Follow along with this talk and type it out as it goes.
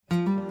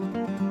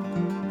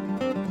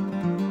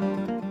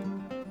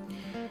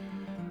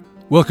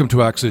Welcome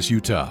to Access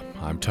Utah.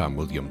 I'm Tom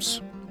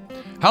Williams.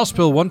 House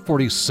Bill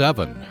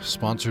 147,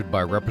 sponsored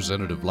by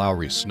Representative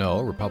Lowry Snow,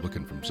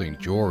 Republican from St.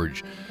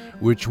 George,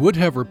 which would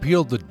have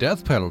repealed the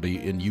death penalty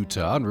in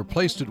Utah and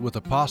replaced it with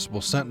a possible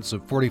sentence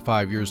of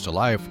 45 years to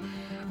life,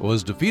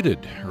 was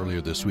defeated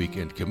earlier this week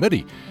in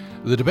committee.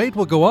 The debate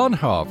will go on,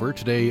 however,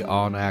 today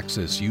on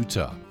Access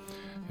Utah.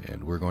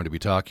 And we're going to be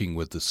talking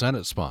with the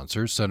Senate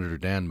sponsor, Senator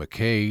Dan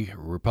McCay,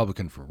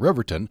 Republican from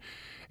Riverton,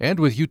 and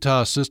with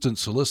Utah Assistant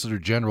Solicitor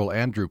General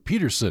Andrew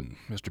Peterson.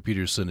 Mr.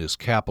 Peterson is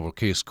capital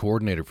case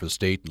coordinator for the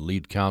state and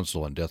lead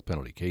counsel on death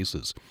penalty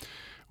cases.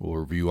 We'll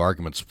review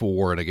arguments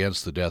for and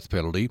against the death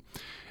penalty.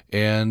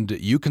 And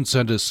you can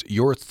send us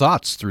your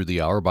thoughts through the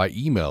hour by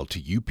email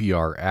to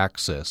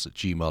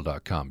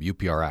upraccess@gmail.com,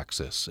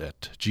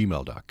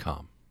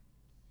 upraccess@gmail.com.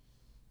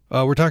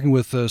 We're talking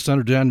with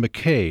Senator Dan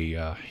McCay.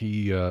 I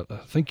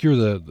think you're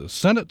the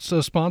Senate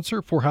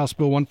sponsor for House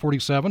Bill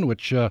 147,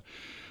 which I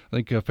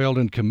think failed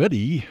in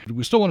committee.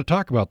 We still want to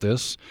talk about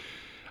this.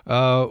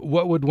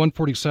 What would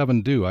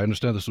 147 do? I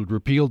understand this would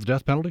repeal the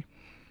death penalty?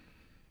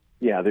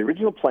 Yeah, the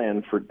original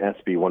plan for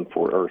HB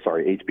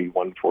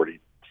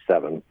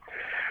 147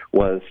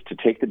 was to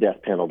take the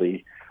death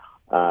penalty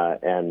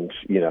and,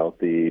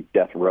 the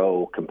death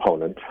row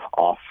component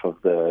off of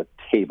the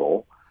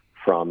table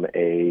from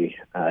a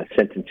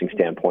sentencing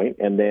standpoint,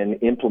 and then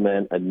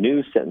implement a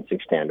new sentencing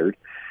standard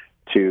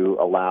to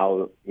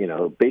allow,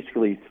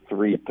 basically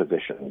three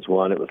positions.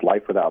 One, it was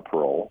life without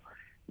parole.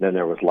 Then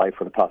there was life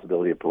with the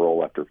possibility of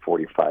parole after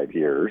 45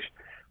 years.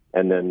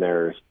 And then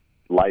there's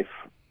life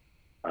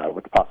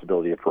with the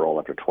possibility of parole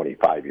after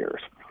 25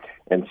 years.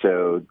 And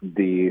so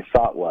the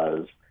thought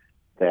was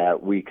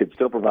that we could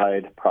still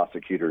provide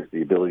prosecutors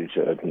the ability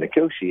to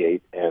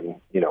negotiate and,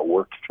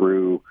 work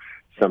through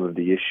some of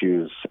the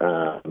issues,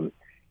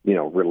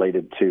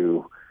 related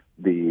to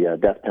the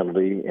death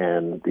penalty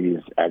and these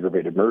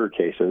aggravated murder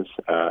cases,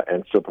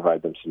 and still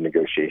provide them some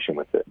negotiation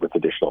with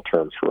additional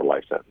terms for a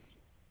life sentence.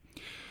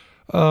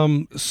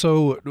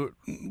 So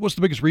what's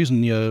the biggest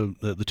reason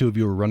the two of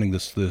you are running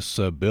this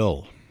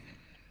bill?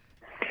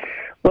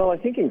 Well, I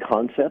think in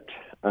concept,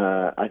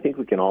 I think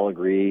we can all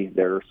agree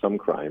there are some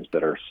crimes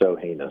that are so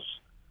heinous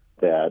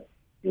that,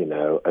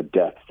 a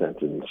death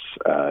sentence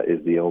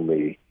is the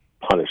only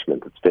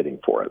punishment that's fitting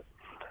for it.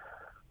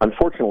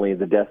 Unfortunately,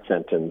 the death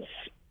sentence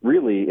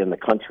really in the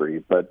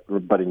country, but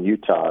in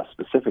Utah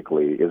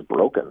specifically, is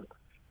broken.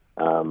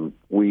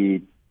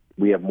 We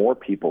have more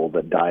people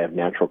that die of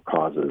natural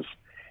causes,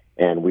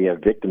 and we have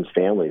victims'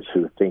 families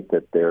who think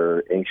that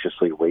they're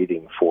anxiously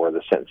waiting for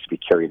the sentence to be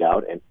carried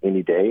out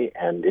any day,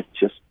 and it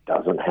just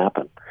doesn't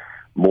happen.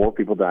 More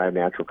people die of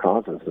natural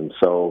causes, and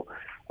so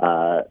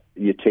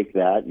you take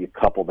that, you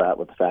couple that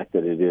with the fact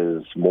that it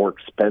is more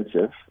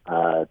expensive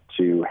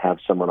to have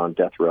someone on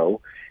death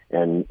row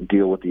and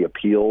deal with the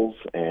appeals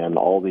and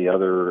all the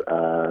other,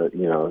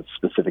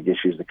 specific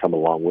issues that come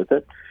along with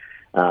it.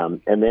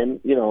 And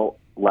then,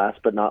 last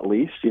but not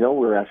least,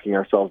 we're asking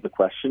ourselves the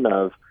question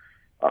of,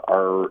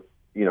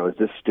 is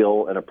this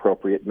still an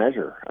appropriate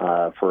measure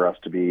for us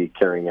to be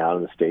carrying out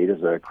in the state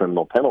as a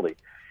criminal penalty?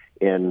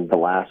 In the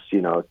last,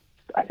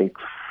 I think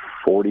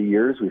 40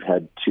 years, we've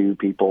had two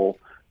people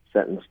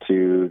sentenced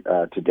to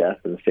death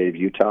in the state of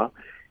Utah.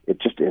 It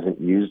just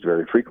isn't used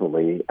very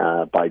frequently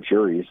by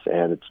juries,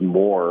 and it's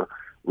more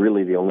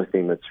really the only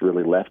thing that's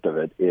really left of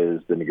it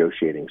is the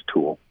negotiating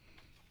tool.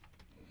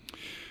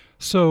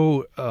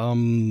 So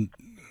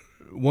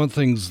one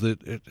thing's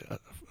that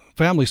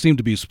families seem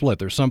to be split.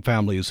 There's some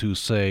families who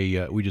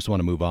say we just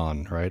want to move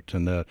on, right?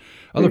 And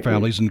other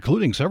families,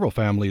 including several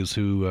families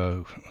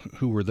who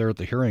were there at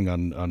the hearing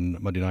on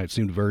Monday night,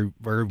 seemed very,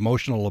 very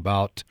emotional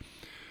about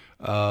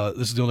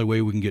this is the only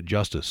way we can get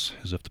justice,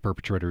 is if the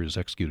perpetrator is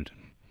executed.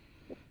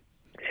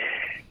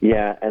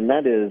 Yeah, and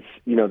that is,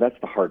 that's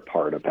the hard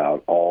part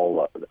about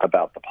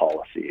the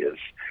policy is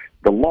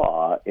the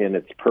law in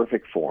its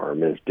perfect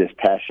form is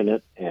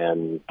dispassionate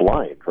and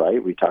blind,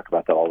 right? We talk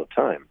about that all the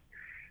time.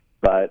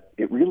 But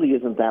it really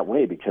isn't that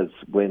way, because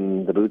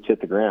when the boots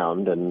hit the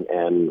ground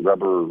and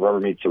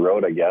rubber meets the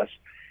road, I guess,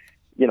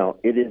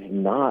 it is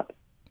not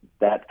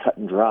that cut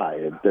and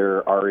dry.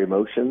 There are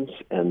emotions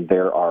and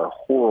there are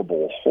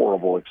horrible,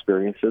 horrible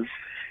experiences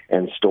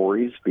and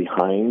stories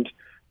behind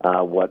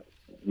what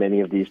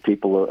many of these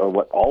people, or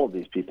what all of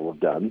these people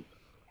have done.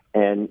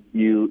 And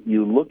you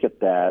look at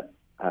that,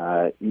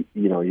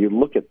 you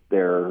look at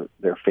their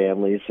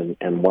families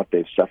and what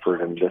they've suffered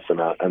in this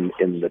amount,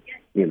 in the,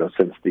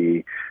 since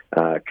the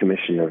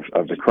commission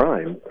of the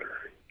crime,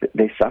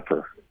 they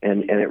suffer.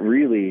 And it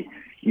really,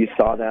 you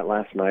saw that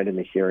last night in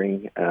the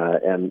hearing,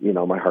 and,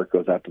 my heart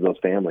goes out to those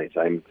families.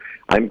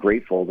 I'm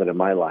grateful that in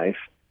my life,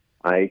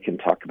 I can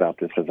talk about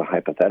this as a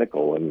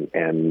hypothetical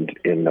and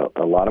in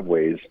a lot of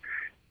ways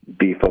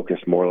be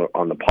focused more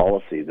on the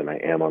policy than I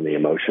am on the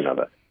emotion of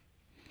it.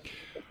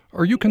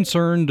 Are you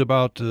concerned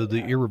about the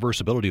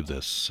irreversibility of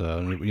this?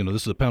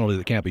 This is a penalty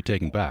that can't be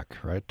taken back,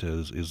 right?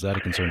 Is that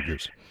a concern of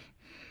yours?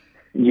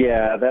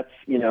 Yeah, that's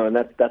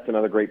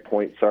another great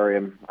point. Sorry,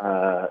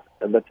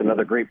 that's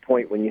another great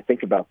point when you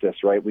think about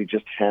this, right? We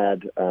just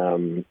had a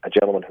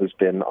gentleman who's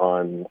been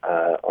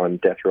on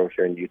death row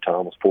here in Utah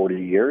almost 40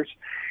 years,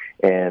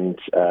 and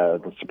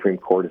the Supreme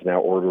Court is now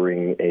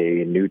ordering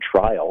a new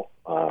trial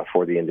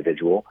for the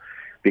individual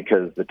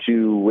because the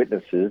two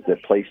witnesses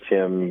that placed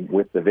him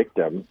with the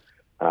victim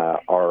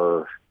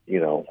are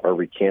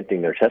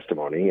recanting their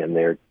testimony, and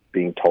they're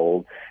being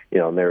told,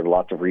 and there are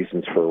lots of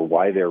reasons for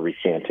why they're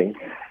recanting.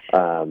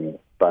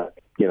 But,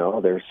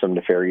 there's some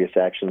nefarious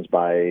actions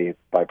by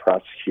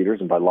prosecutors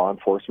and by law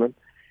enforcement.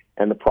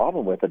 And the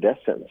problem with a death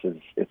sentence is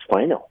it's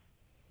final.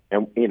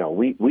 And,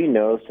 we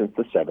know since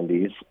the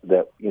 70s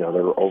that,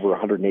 there are over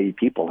 180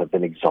 people have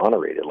been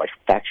exonerated, like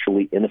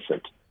factually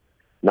innocent,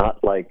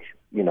 not like,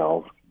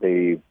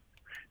 they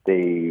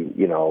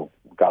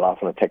got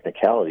off on a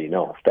technicality.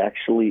 No,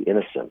 factually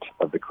innocent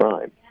of the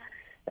crime.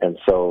 And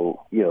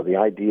so, the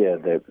idea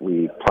that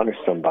we punish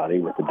somebody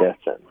with a death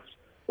sentence,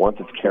 once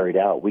it's carried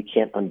out, we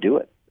can't undo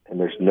it, and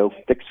there's no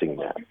fixing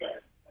that.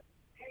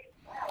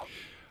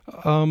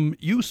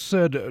 You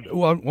said, I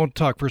want to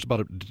talk first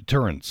about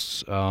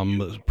deterrence.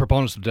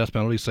 Proponents of the death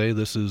penalty say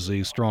this is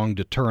a strong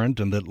deterrent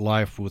and that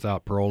life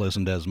without parole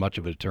isn't as much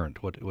of a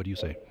deterrent. What do you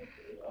say?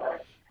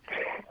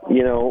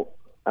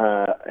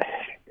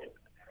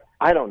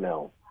 I don't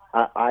know.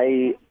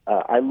 I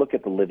look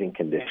at the living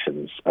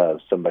conditions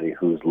of somebody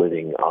who's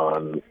living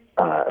in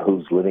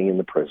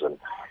the prison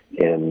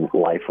in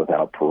life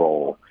without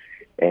parole,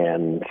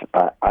 and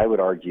I would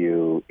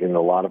argue in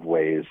a lot of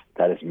ways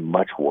that is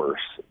much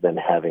worse than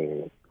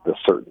having the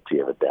certainty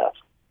of a death.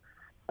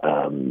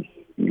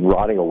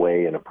 Rotting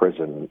away in a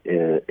prison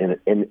in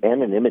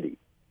anonymity,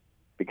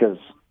 because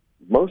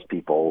most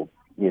people,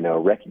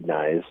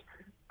 recognize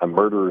a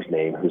murderer's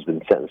name who's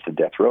been sentenced to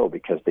death row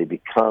because they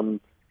become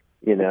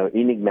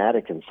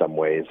enigmatic in some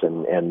ways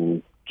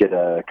and get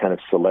a kind of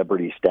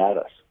celebrity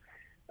status.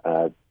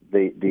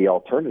 The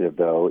alternative,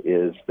 though,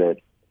 is that,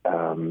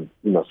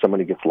 someone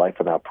who gets life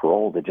without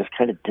parole, they just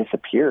kind of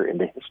disappear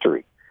into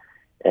history.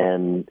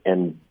 And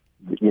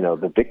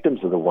the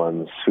victims are the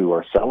ones who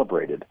are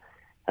celebrated,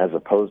 as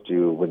opposed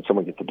to when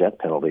someone gets the death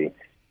penalty,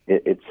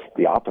 it's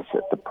the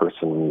opposite. The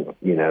person,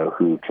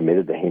 who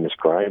committed the heinous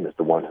crime is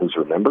the one who's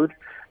remembered,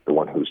 the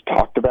one who's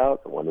talked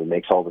about, the one who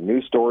makes all the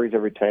news stories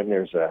every time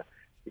there's a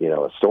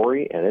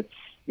story, and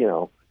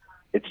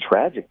it's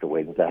tragic the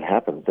way that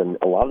happens. And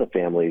a lot of the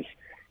families,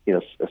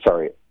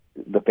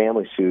 the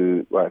families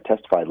who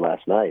testified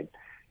last night,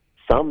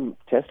 some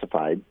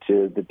testified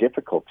to the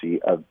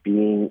difficulty of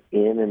being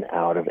in and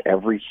out of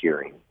every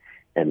hearing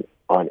and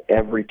on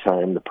every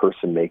time the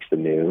person makes the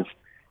news,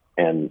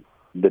 and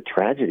the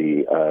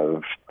tragedy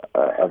of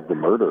the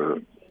murder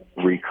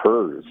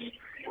recurs,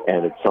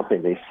 and it's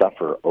something they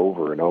suffer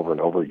over and over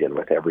and over again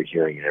with every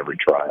hearing and every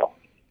trial.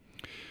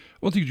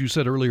 One thing you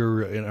said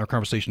earlier in our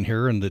conversation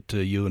here, and that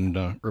you and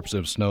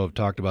Representative Snow have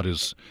talked about,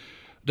 is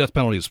death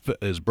penalty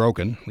is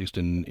broken, at least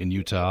in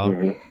Utah.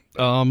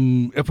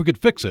 Mm-hmm. If we could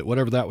fix it,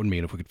 whatever that would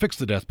mean, if we could fix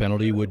the death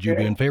penalty, would you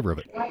be in favor of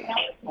it?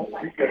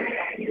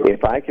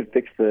 If I could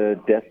fix the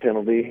death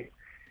penalty,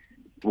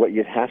 what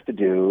you'd have to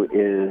do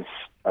is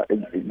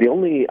the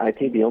only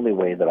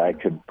way that I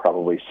could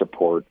probably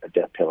support a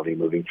death penalty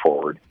moving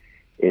forward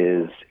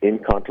is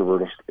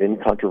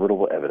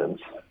incontrovertible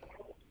evidence,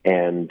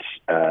 and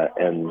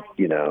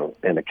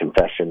a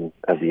confession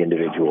of the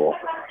individual.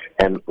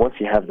 And once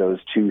you have those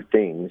two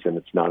things, and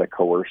it's not a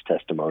coerced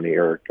testimony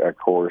or a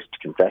coerced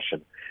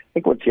confession, I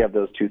think once you have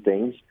those two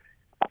things,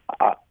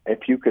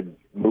 if you could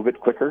move it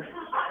quicker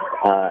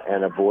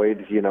and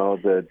avoid,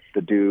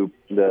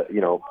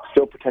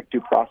 still protect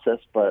due process,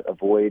 but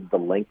avoid the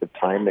length of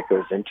time that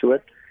goes into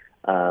it,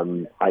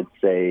 I'd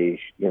say,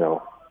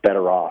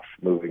 better off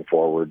moving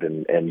forward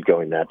and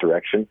going that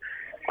direction.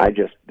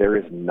 There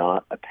is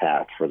not a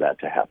path for that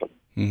to happen.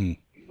 Mm-hmm.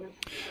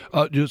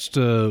 I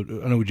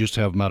know we just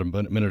have about a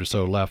minute or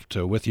so left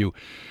with you.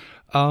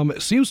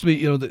 It seems to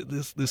me,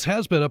 this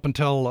has been up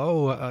until,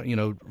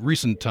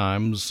 recent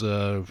times,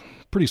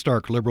 pretty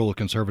stark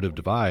liberal-conservative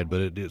divide,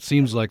 but it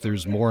seems like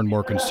there's more and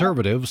more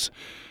conservatives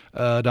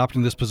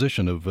adopting this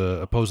position of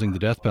opposing the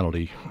death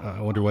penalty.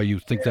 I wonder why you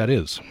think that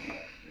is.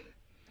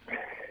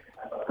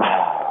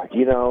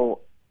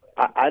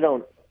 I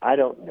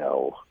don't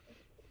know.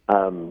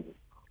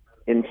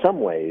 In some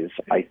ways,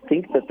 I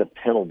think that the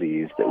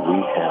penalties that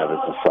we have as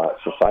a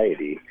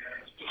society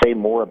say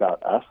more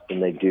about us than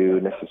they do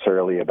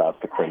necessarily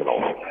about the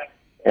criminal.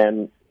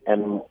 And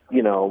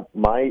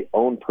my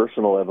own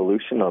personal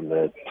evolution on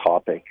the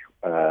topic,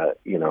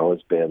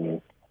 has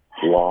been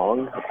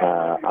long.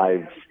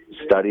 I've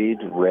studied,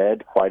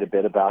 read quite a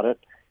bit about it,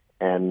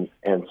 and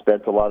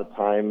spent a lot of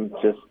time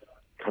just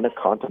kind of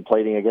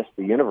contemplating, I guess,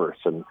 the universe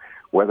and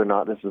whether or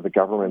not this is the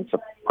government's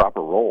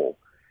proper role.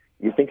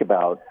 You think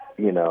about,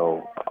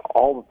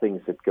 all the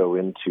things that go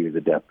into the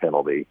death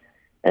penalty,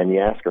 and you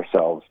ask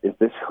ourselves, is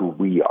this who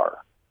we are?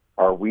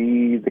 Are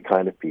we the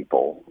kind of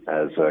people,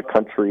 as a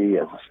country,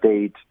 as a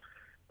state,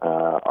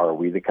 are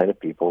we the kind of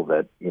people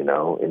that,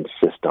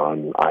 insist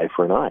on eye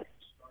for an eye?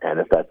 And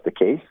if that's the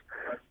case,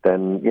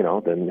 then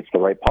it's the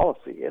right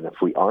policy. And if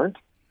we aren't,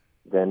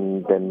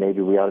 then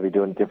maybe we ought to be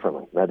doing it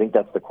differently. And I think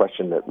that's the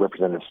question that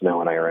Representative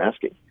Snowe and I are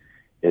asking: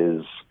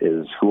 is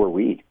who are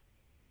we?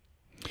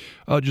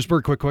 Just a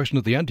very quick question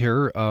at the end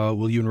here.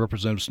 Will you and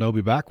Representative Snowe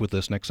be back with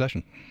this next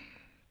session?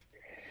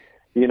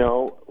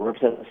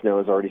 Representative Snowe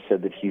has already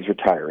said that he's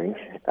retiring,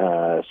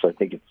 so I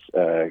think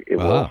it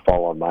will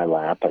fall on my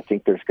lap. I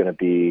think there's going to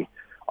be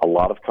a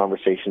lot of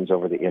conversations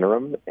over the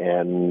interim,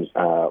 and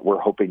we're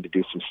hoping to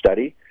do some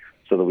study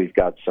so that we've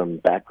got some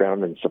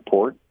background and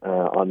support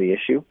on the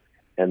issue,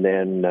 and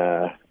then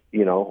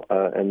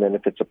and then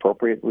if it's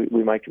appropriate,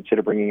 we might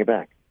consider bringing it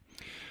back.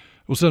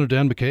 Well, Senator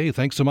Dan McKay,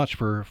 thanks so much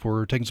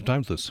for taking some time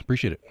with us.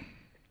 Appreciate it.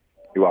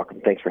 You're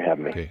welcome. Thanks for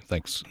having me. Okay,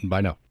 thanks.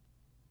 Bye now.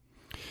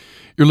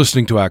 You're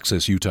listening to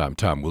Access Utah. I'm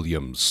Tom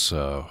Williams.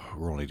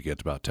 We're only to get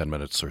about 10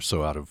 minutes or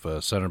so out of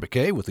Senator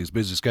McKay with his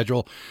busy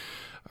schedule.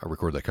 I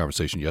recorded that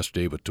conversation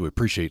yesterday, but to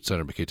appreciate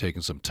Senator McKay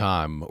taking some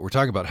time, we're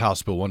talking about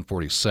House Bill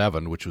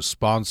 147, which was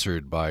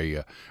sponsored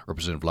by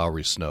Representative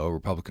Lowry Snowe,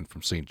 Republican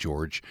from St.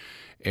 George,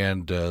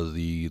 and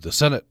the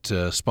Senate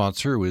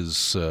sponsor was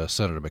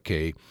Senator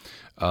McKay.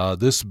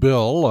 This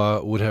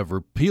bill would have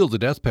repealed the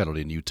death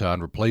penalty in Utah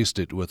and replaced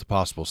it with a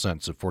possible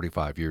sentence of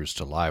 45 years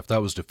to life.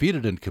 That was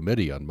defeated in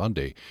committee on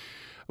Monday.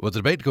 But the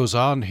debate goes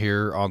on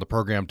here on the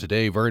program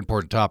today. Very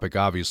important topic,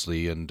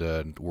 obviously, and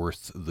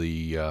worth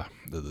the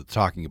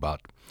talking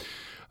about.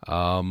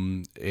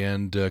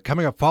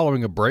 Coming up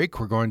following a break,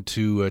 we're going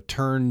to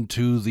turn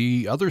to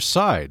the other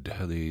side,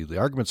 the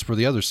arguments for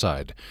the other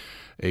side.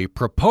 A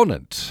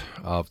proponent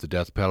of the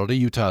death penalty,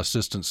 Utah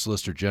Assistant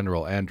Solicitor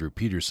General Andrew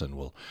Peterson,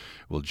 will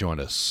join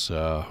us.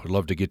 We'd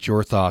love to get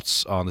your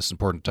thoughts on this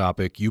important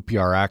topic.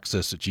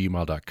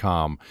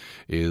 upraccess@gmail.com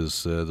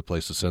is the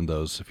place to send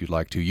those if you'd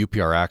like to.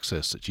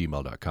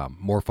 upraccess@gmail.com.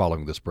 More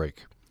following this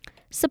break.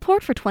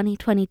 Support for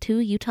 2022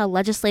 Utah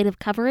legislative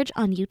coverage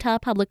on Utah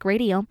Public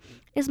Radio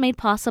is made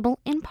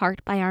possible in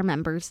part by our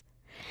members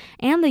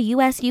and the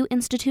USU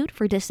Institute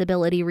for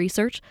Disability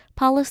Research,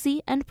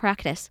 Policy, and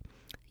Practice,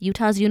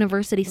 Utah's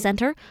University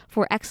Center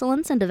for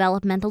Excellence in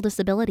Developmental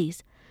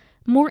Disabilities.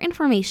 More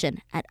information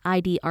at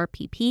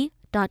idrpp.usu.edu.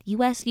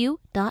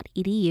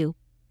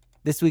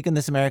 This week in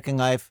This American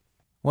Life,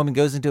 a woman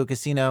goes into a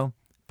casino,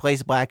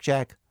 plays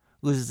blackjack,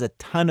 loses a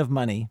ton of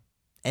money,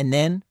 and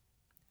then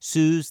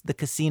sues the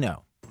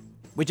casino,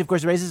 which of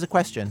course raises a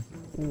question.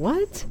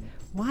 What?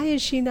 Why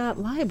is she not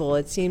liable?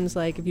 It seems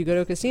like if you go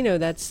to a casino,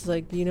 that's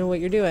like, you know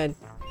what you're doing.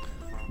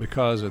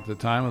 Because at the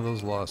time of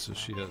those losses,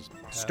 she has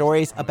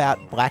stories about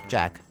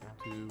blackjack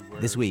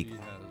this week.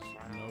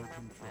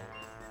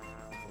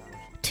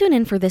 Tune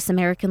in for This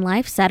American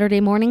Life Saturday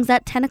mornings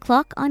at 10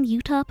 o'clock on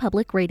Utah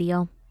Public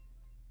Radio.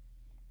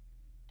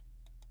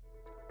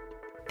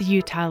 The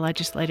Utah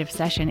legislative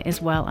session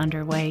is well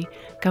underway.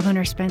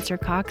 Governor Spencer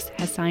Cox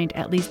has signed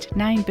at least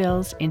 9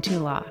 bills into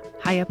law.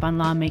 High up on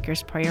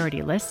lawmakers'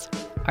 priority lists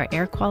are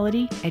air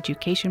quality,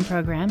 education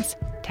programs,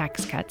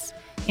 tax cuts,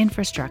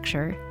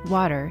 infrastructure,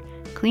 water,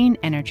 clean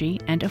energy,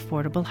 and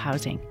affordable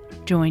housing.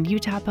 Join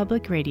Utah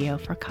Public Radio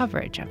for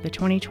coverage of the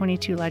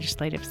 2022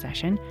 legislative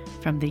session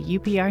from the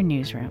UPR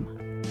newsroom.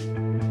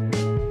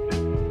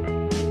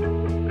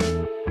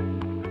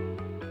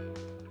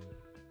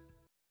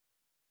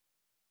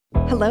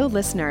 Hello,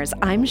 listeners.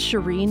 I'm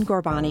Shireen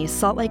Gorbani,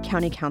 Salt Lake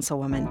County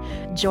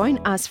Councilwoman. Join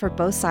us for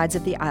Both Sides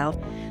of the Aisle.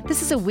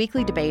 This is a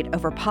weekly debate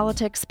over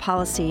politics,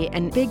 policy,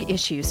 and big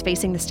issues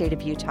facing the state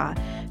of Utah,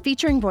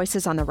 featuring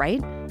voices on the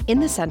right, in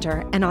the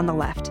center, and on the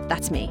left.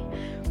 That's me.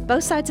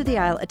 Both Sides of the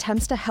Aisle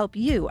attempts to help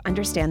you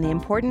understand the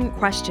important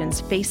questions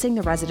facing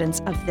the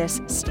residents of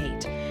this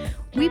state.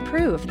 We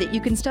prove that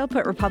you can still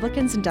put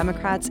Republicans and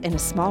Democrats in a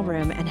small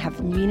room and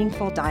have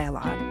meaningful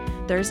dialogue.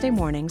 Thursday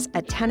mornings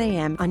at 10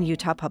 a.m. on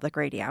Utah Public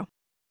Radio.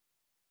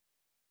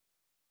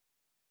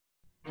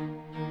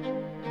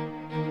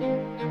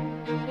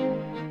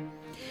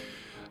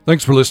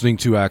 Thanks for listening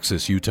to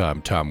Access Utah.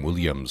 I'm Tom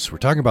Williams. We're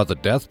talking about the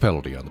death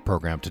penalty on the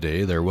program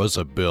today. There was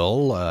a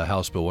bill,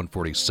 House Bill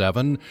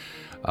 147,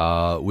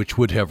 which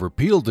would have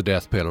repealed the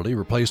death penalty,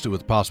 replaced it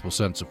with a possible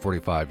sentence of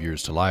 45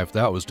 years to life.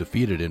 That was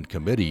defeated in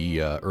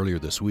committee earlier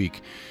this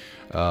week.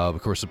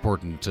 Of course,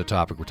 important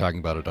topic. We're talking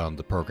about it on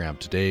the program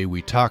today.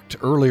 We talked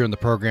earlier in the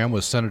program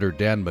with Senator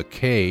Dan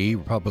McKay,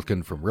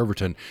 Republican from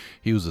Riverton.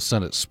 He was the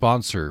Senate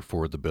sponsor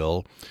for the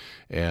bill.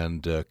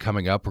 And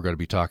coming up, we're going to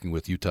be talking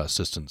with Utah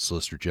Assistant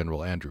Solicitor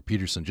General Andrew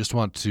Peterson. Just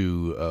want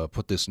to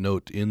put this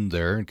note in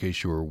there in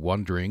case you were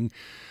wondering.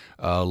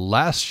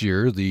 Last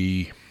year,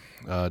 the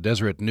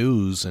Deseret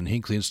News and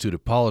Hinckley Institute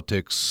of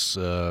Politics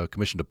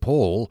commissioned a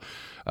poll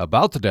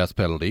about the death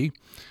penalty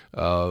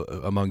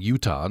among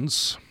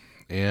Utahns.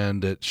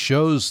 And it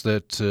shows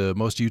that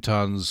most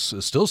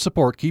Utahns still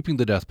support keeping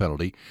the death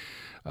penalty,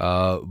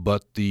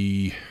 but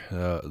the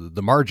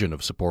margin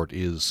of support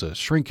is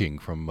shrinking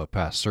from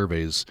past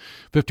surveys.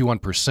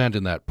 51%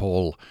 in that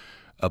poll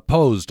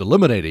opposed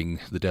eliminating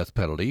the death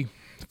penalty.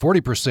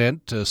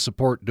 40%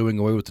 support doing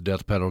away with the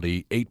death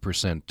penalty.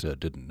 8%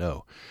 didn't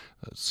know.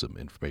 some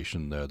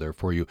information there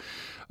for you.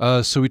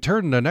 So we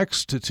turn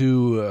next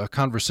to a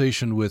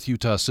conversation with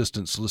Utah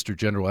Assistant Solicitor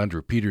General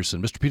Andrew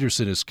Peterson. Mr.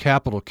 Peterson is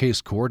capital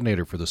case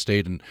coordinator for the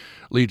state and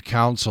lead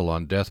counsel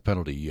on death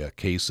penalty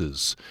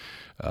cases.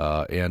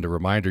 And a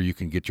reminder, you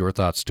can get your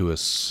thoughts to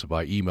us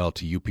by email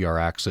to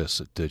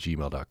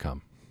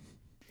upraccess@gmail.com.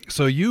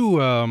 So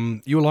you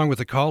along with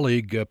a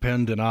colleague,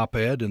 penned an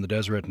op-ed in the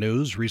Deseret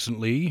News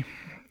recently,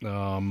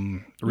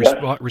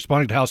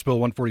 responding to House Bill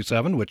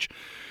 147, which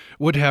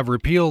would have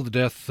repealed the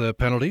death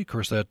penalty. Of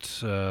course,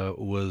 that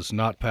was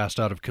not passed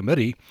out of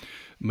committee,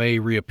 may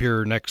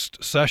reappear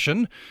next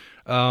session.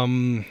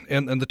 And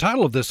the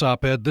title of this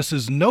op-ed, "This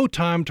is no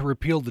time to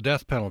repeal the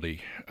death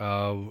penalty."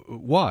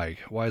 Why?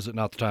 Why is it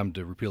not the time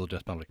to repeal the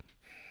death penalty?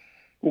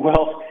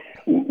 Well,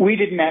 we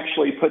didn't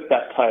actually put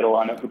that title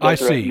on it. I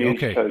see. News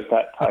Okay. chose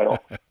that title.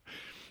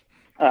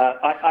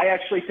 I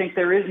actually think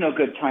there is no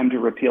good time to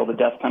repeal the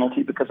death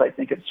penalty because I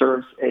think it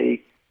serves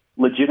a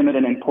legitimate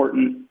and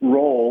important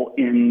role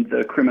in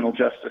the criminal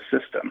justice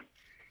system.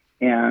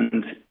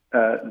 And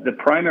the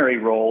primary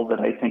role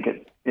that I think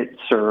it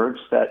serves,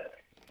 that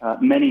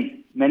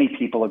many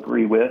people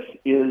agree with,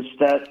 is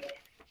that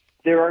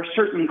there are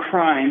certain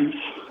crimes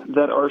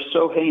that are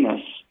so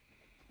heinous,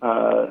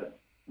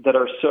 that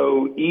are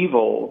so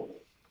evil,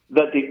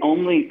 that the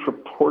only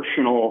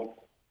proportional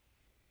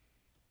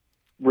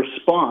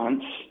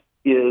response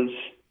is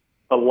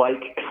a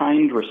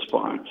like-kind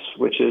response,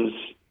 which is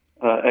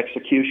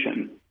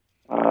execution.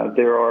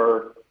 There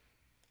are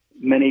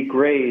many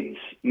grades,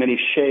 many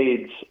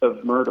shades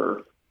of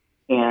murder,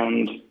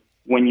 and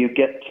when you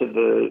get to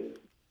the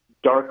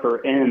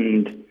darker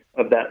end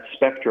of that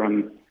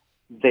spectrum,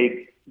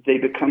 they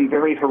become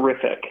very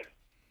horrific.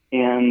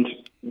 And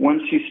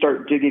once you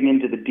start digging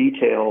into the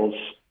details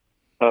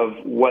of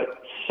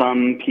what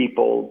some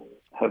people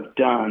have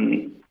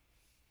done,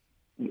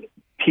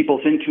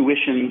 people's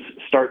intuitions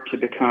start to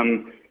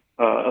become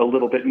a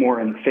little bit more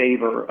in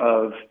favor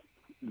of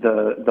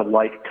the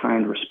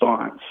like-kind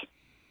response.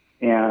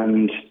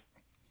 And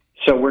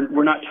so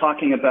we're not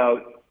talking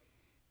about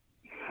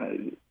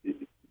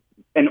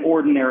an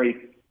ordinary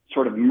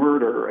sort of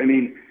murder. I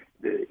mean,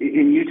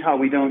 in Utah,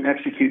 we don't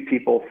execute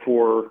people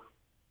for,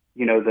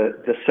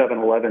 the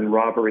 7-Eleven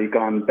robbery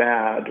gone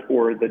bad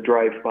or the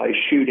drive-by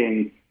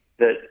shooting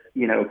that,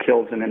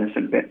 kills an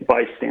innocent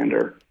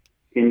bystander.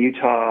 In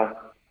Utah,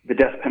 the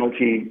death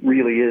penalty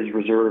really is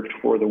reserved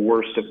for the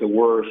worst of the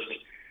worst,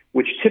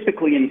 which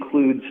typically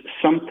includes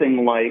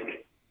something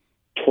like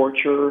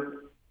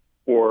torture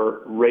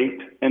or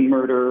rape and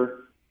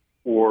murder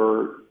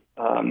or,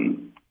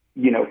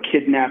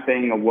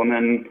 kidnapping a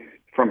woman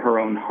from her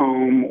own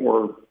home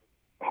or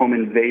home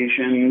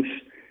invasions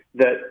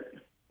that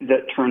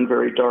turn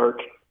very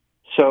dark.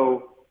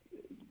 So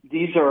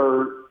these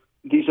are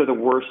the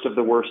worst of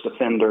the worst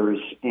offenders,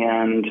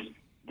 and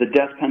the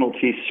death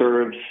penalty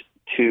serves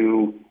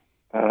to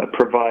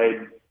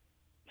provide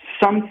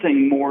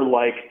something more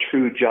like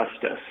true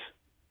justice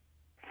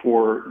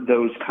for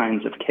those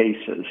kinds of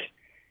cases.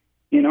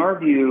 In our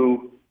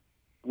view,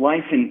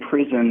 life in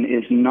prison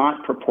is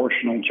not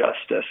proportional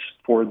justice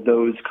for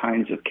those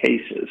kinds of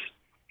cases,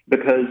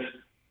 because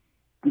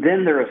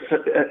then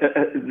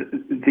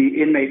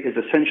the inmate is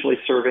essentially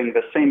serving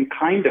the same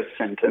kind of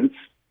sentence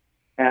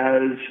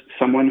as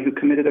someone who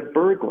committed a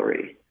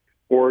burglary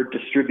or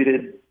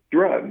distributed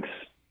drugs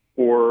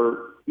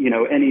or,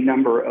 any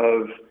number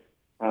of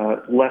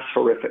less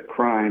horrific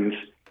crimes.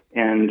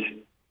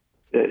 And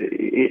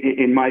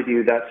in my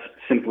view, that's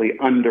simply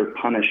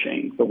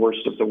under-punishing the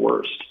worst of the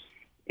worst.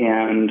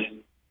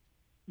 And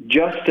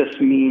justice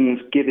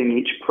means giving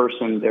each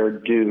person their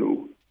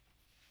due,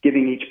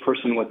 giving each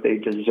person what they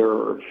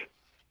deserve.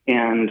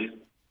 And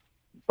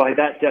by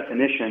that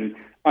definition,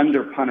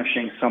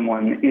 under-punishing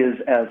someone is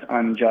as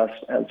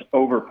unjust as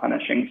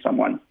over-punishing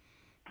someone.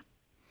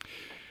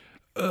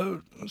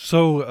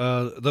 So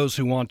those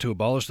who want to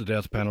abolish the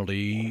death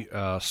penalty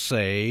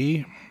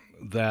say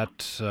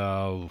that,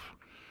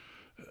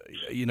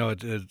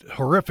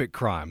 horrific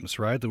crimes,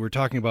 right? That we're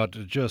talking about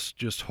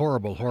just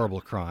horrible,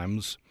 horrible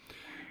crimes,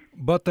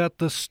 but that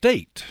the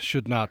state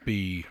should not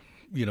be,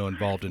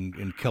 involved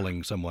in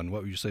killing someone.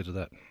 What would you say to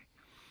that?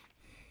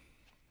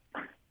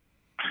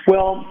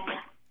 Well,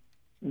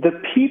 the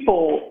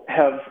people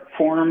have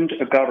formed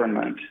a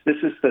government. This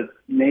is the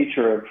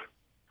nature of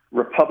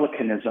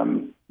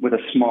republicanism with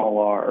a small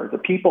r. The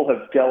people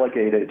have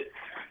delegated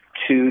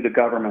to the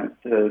government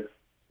the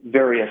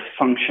various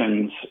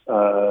functions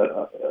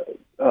of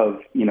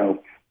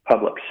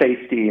public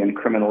safety and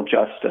criminal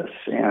justice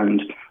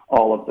and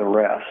all of the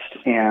rest.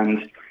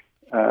 And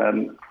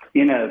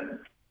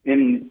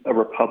in a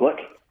republic,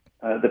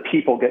 the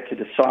people get to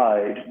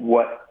decide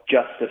what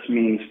justice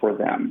means for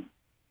them.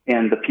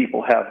 And the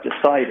people have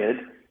decided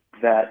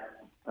that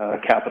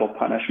capital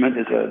punishment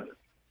is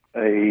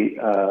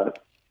a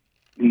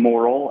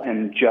moral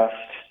and just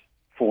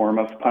form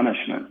of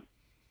punishment.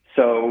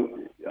 So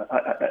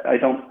I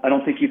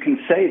don't think you can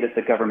say that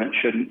the government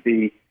shouldn't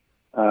be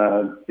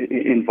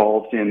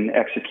involved in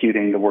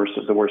executing the worst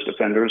of the worst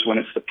offenders when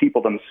it's the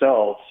people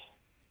themselves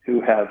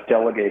who have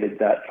delegated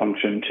that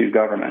function to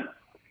government.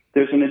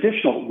 There's an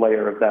additional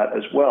layer of that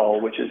as well,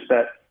 which is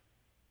that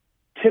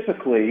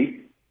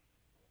typically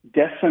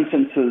death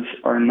sentences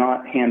are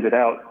not handed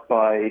out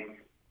by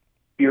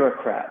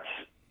bureaucrats.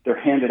 They're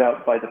handed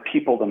out by the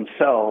people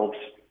themselves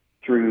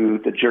through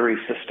the jury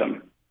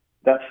system.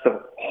 That's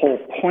the whole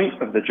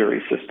point of the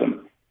jury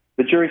system.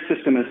 The jury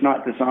system is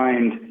not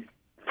designed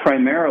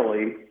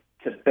primarily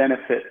to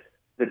benefit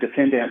the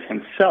defendant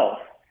himself.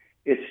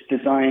 It's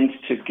designed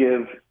to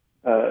give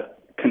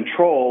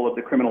control of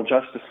the criminal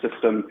justice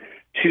system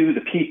to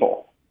the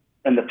people,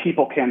 and the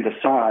people can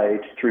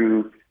decide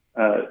through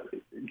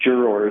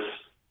jurors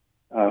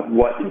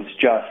what is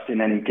just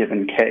in any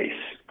given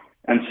case.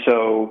 And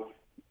so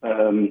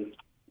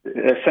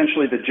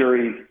essentially the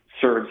jury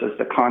serves as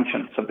the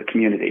conscience of the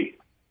community.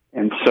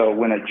 And so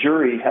when a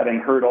jury, having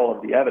heard all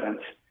of the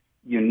evidence,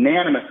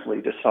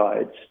 unanimously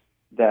decides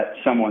that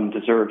someone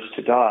deserves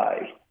to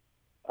die,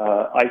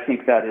 I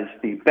think that is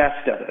the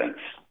best evidence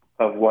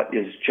of what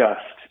is just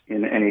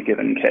in any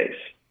given case.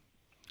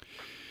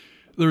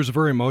 There was a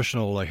very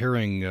emotional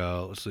hearing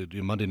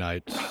Monday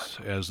night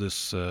as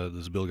this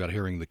bill got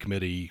hearing the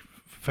committee.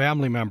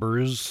 Family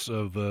members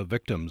of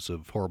victims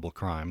of horrible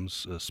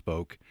crimes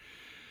spoke,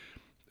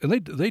 and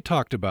they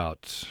talked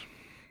about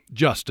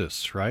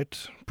justice,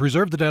 right?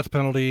 Preserve the death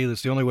penalty.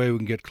 That's the only way we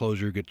can get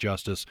closure, get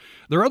justice.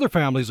 There are other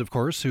families, of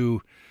course,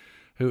 who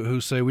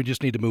say we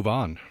just need to move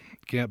on.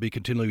 Can't be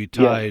continually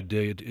tied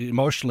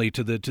emotionally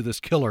to this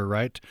killer,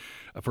 right?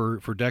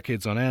 For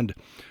decades on end.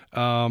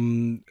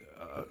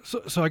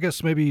 So I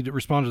guess maybe to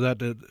respond to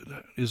that,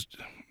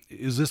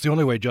 is this the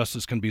only way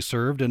justice can be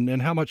served,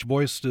 and how much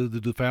voice do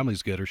the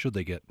families get, or should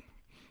they get,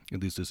 in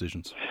these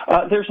decisions?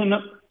 There's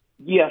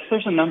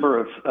a number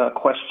of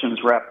questions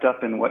wrapped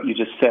up in what you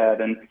just said,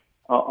 and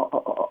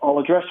I'll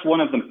address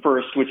one of them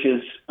first, which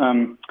is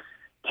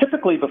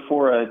typically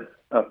before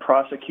a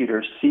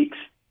prosecutor seeks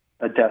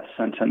a death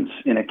sentence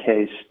in a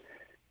case,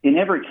 in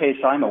every case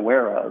I'm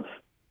aware of,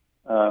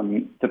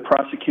 the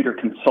prosecutor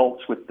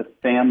consults with the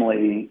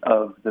family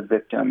of the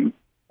victim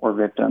or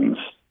victims,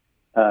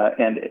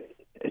 and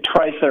it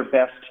tries their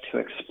best to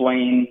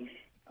explain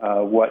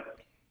what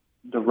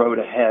the road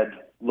ahead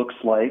looks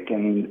like,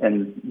 and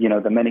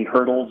the many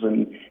hurdles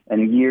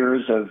and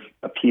years of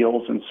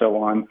appeals and so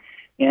on.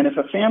 And if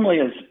a family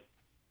is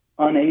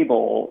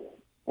unable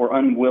or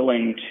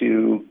unwilling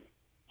to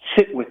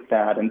sit with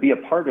that and be a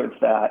part of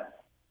that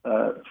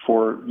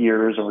for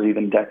years or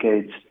even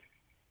decades,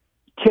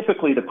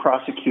 typically the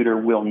prosecutor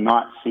will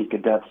not seek a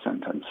death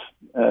sentence.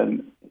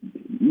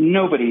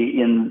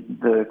 Nobody in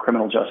the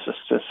criminal justice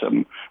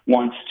system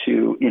wants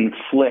to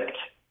inflict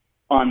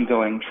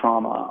ongoing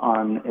trauma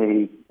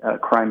on a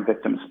crime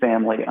victim's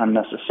family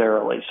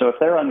unnecessarily. So if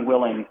they're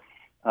unwilling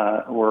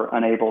or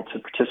unable to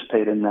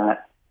participate in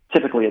that,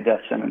 typically a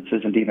death sentence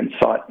isn't even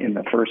sought in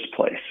the first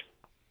place.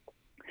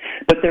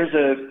 But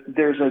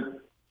there's a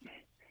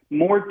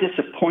more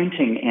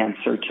disappointing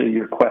answer to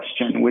your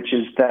question, which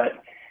is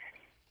that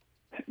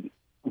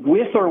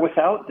with or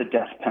without the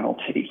death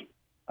penalty,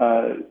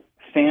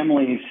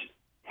 families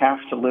have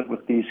to live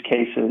with these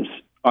cases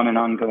on an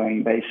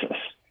ongoing basis.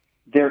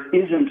 There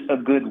isn't a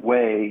good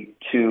way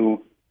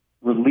to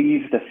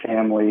relieve the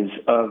families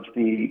of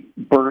the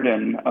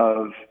burden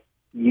of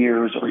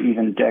years or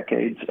even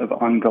decades of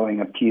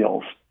ongoing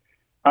appeals.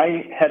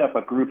 I head up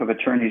a group of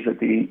attorneys at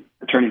the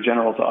Attorney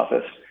General's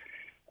office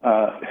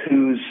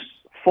whose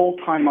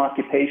full-time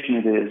occupation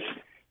it is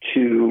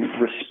to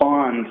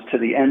respond to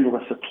the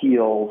endless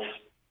appeals,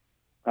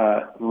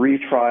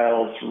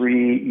 retrials,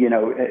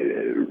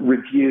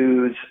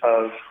 reviews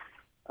of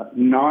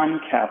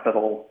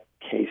non-capital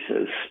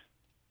cases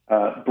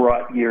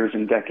brought years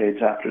and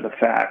decades after the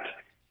fact.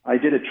 I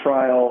did a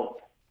trial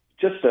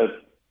just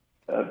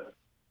a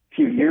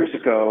few years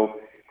ago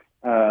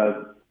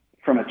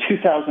from a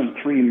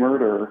 2003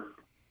 murder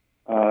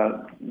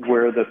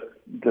where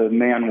the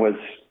man was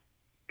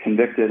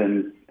convicted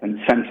and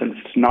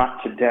sentenced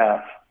not to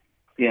death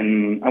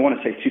in, I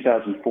want to say,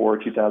 2004,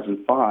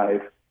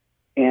 2005.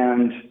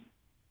 And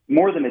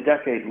more than a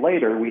decade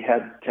later, we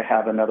had to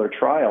have another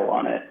trial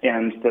on it.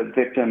 And the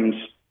victim's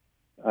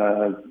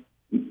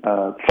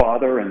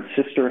father and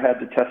sister had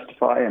to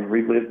testify and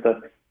relive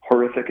the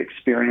horrific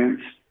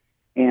experience.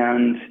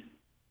 And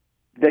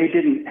they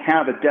didn't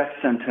have a death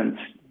sentence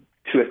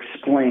to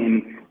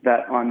explain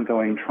that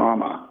ongoing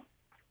trauma.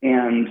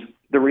 And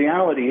the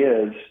reality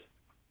is,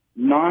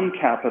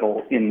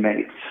 non-capital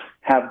inmates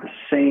have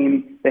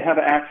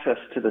access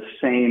to the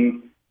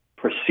same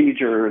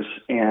procedures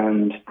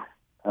and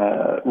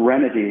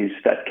remedies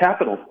that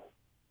capital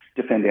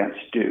defendants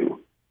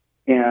do.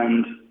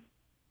 And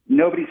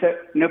nobody's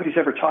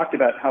ever talked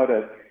about how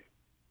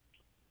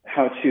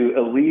to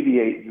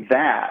alleviate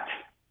that,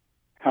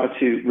 how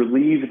to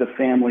relieve the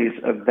families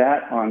of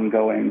that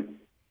ongoing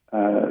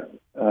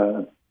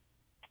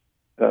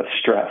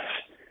stress.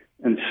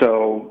 And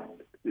so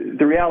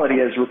the reality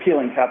is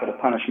repealing capital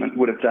punishment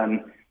would have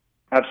done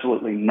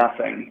absolutely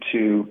nothing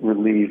to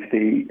relieve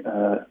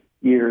the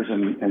years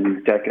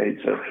and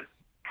decades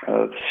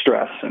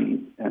stress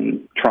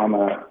and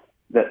trauma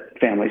that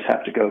families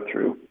have to go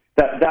through.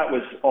 That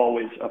was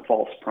always a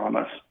false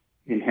promise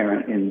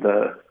inherent in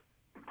the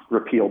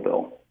repeal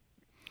bill.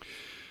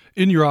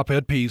 In your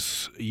op-ed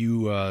piece,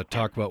 you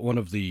talk about one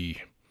of the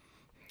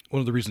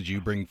reasons you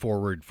bring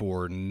forward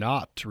for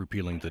not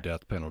repealing the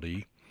death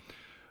penalty.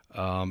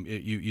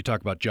 You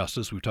talk about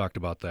justice. We've talked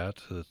about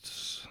that.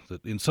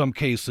 That in some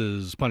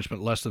cases,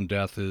 punishment less than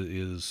death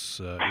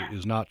is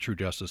not true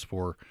justice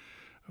for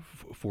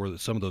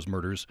some of those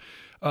murders.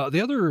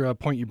 The other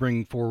point you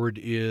bring forward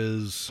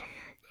is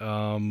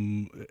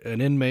an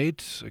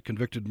inmate, a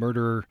convicted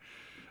murderer,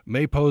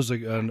 may pose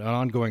an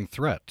ongoing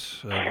threat.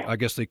 I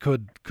guess they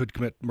could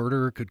commit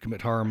murder, could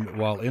commit harm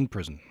while in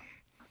prison.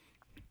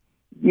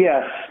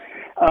 Yes.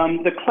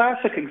 The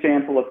classic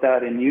example of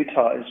that in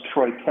Utah is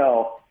Troy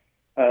Kell.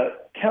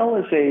 Kell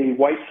is a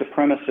white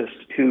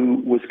supremacist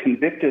who was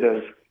convicted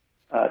of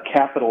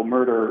capital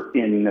murder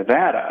in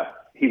Nevada.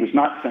 He was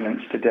not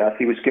sentenced to death.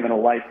 He was given a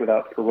life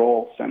without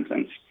parole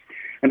sentence.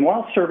 And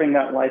while serving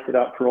that life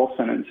without parole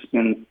sentence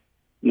in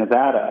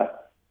Nevada,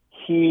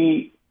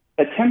 he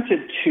attempted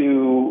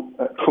to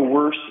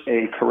coerce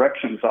a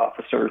corrections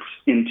officer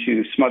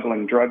into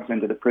smuggling drugs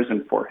into the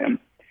prison for him.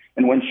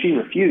 And when she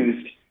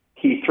refused,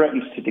 he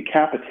threatened to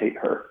decapitate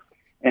her.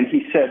 And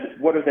he said,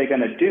 "What are they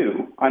going to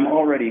do? I'm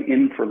already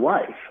in for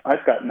life.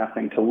 I've got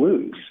nothing to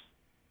lose."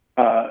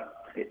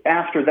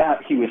 After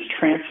that, he was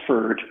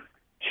transferred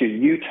to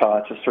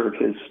Utah to serve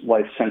his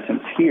life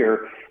sentence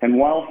here. And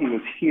while he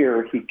was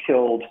here, he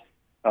killed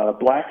a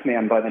black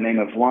man by the name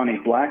of Lonnie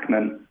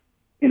Blackman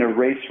in a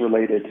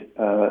race-related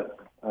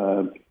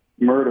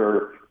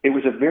murder. It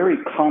was a very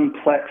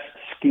complex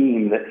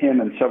scheme that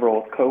him and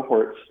several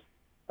cohorts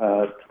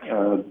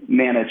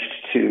managed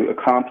to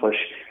accomplish.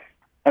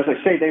 As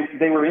I say,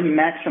 they were in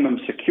maximum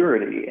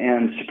security,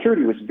 and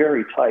security was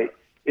very tight.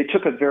 It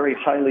took a very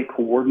highly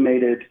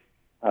coordinated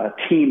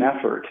team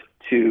effort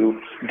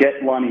to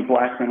get Lonnie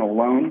Blackman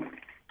alone,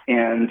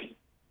 and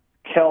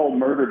Kell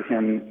murdered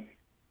him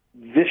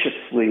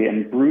viciously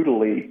and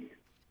brutally.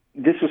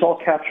 This was all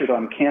captured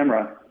on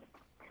camera.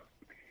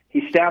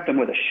 He stabbed him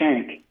with a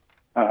shank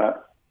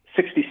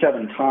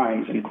 67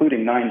 times,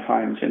 including 9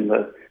 times in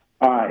the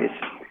eyes.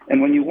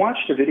 And when you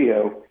watch the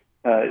video,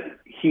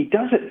 he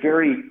does it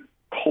very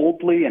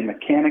coldly and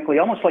mechanically,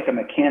 almost like a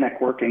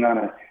mechanic working on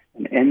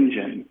an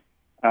engine.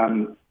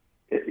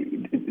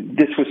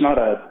 This was not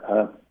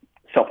a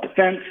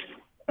self-defense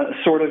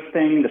sort of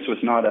thing. This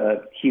was not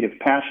a heat of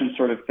passion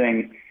sort of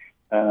thing.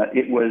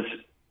 It was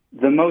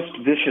the most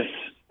vicious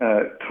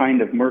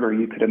kind of murder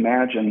you could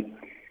imagine.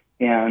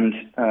 And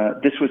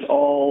this was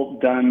all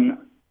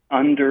done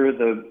under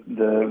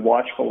the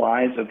watchful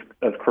eyes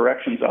of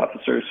corrections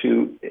officers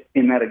who,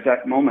 in that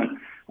exact moment,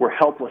 were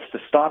helpless to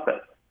stop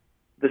it.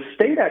 The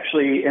state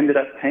actually ended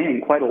up paying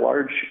quite a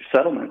large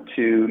settlement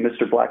to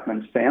Mr.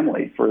 Blackman's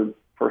family for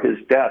his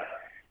death.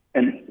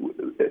 And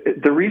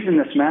the reason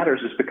this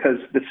matters is because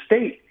the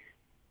state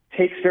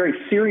takes very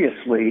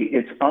seriously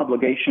its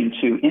obligation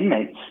to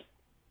inmates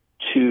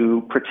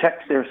to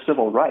protect their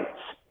civil rights.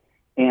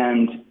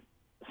 And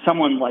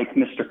someone like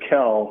Mr.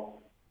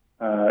 Kell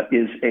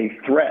is a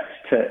threat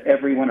to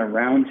everyone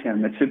around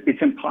him.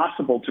 It's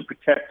impossible to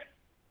protect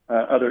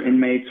other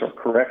inmates or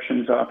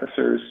corrections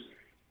officers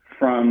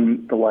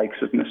from the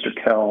likes of Mr.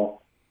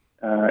 Kell,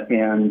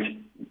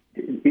 and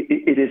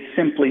it is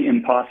simply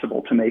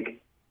impossible to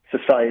make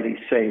society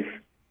safe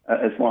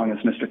as long as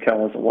Mr.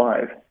 Kell is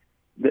alive.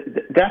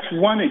 That's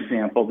one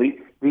example.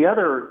 The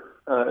other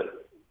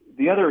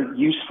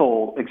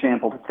useful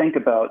example to think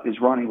about is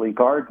Ronnie Lee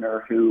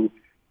Gardner, who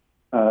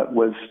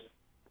was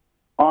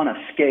on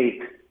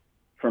escape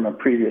from a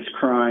previous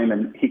crime,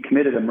 and he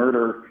committed a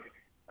murder,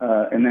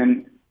 and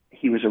then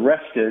he was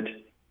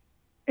arrested,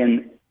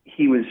 and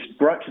he was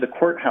brought to the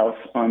courthouse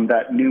on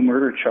that new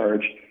murder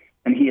charge,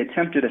 and he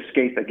attempted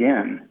escape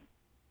again.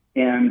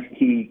 And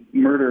he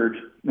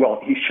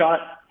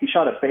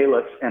shot a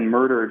bailiff and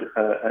murdered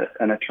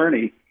an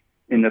attorney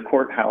in the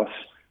courthouse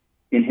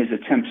in his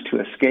attempt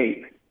to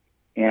escape.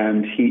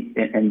 And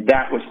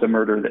that was the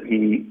murder that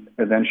he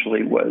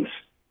eventually was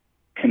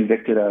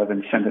convicted of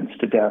and sentenced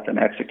to death and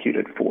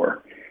executed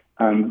for.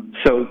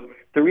 So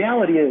the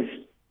reality is,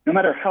 no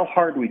matter how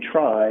hard we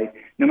try,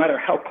 no matter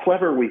how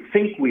clever we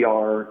think we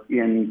are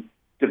in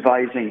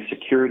devising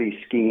security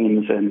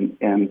schemes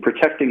and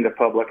protecting the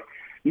public,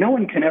 no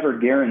one can ever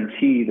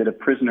guarantee that a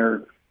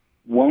prisoner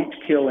won't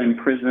kill in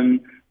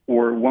prison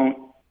or won't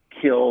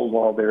kill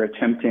while they're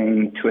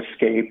attempting to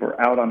escape or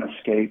out on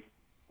escape.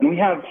 And we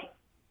have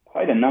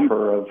quite a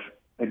number of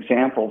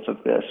examples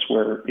of this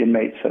where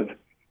inmates have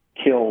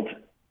killed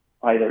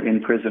either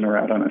in prison or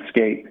out on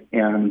escape.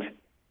 And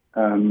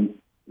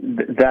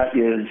that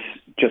is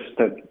just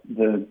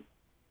the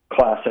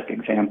classic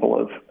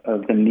example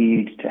of the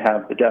need to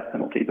have the death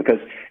penalty, because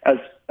as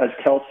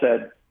Kell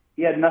said,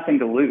 he had nothing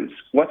to lose.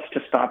 What's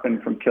to stop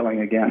him from killing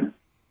again?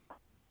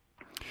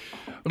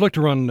 I'd like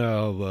to run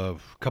a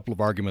couple of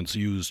arguments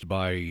used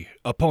by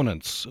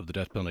opponents of the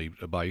death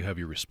penalty have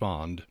you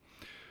respond.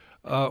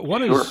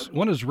 One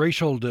Sure. is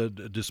racial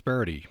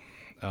disparity.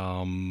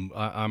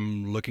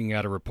 I'm looking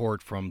at a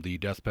report from the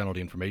Death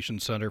Penalty Information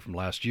Center from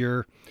last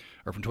year,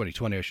 or from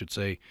 2020, I should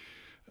say.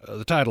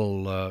 The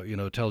title,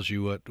 tells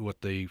you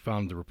what they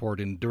found in the report: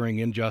 Enduring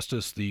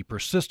Injustice, the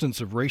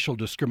Persistence of Racial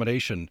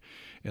Discrimination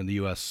in the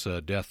U.S.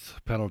 Death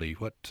Penalty.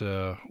 What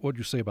would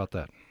you say about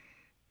that?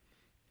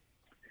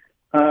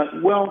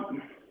 Well,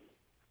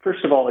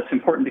 first of all, it's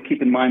important to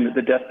keep in mind that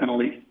the Death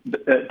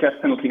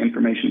Penalty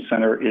Information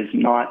Center is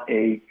not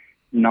a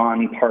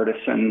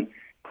nonpartisan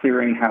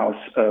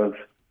clearinghouse of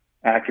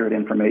accurate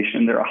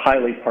information. They're a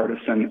highly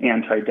partisan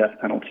anti-death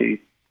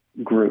penalty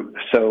group,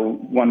 so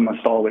one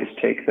must always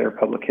take their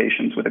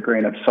publications with a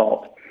grain of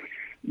salt.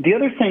 The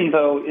other thing,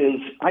 though, is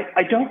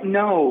I don't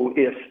know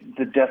if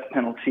the death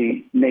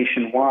penalty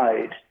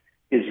nationwide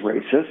is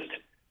racist,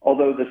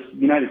 although the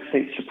United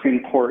States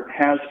Supreme Court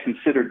has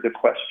considered the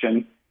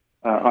question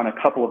on a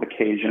couple of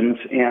occasions,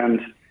 and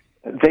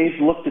they've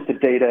looked at the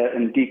data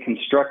and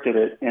deconstructed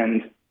it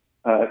and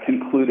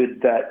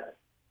concluded that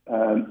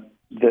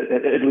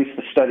at least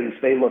the studies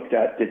they looked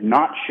at did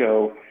not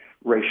show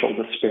racial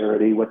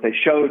disparity. What they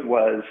showed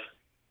was,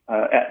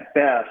 at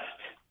best,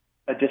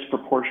 a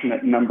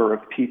disproportionate number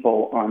of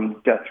people on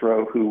death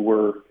row who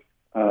were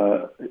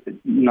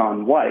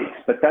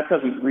non-white. But that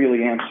doesn't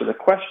really answer the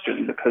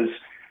question, because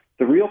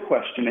the real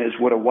question is,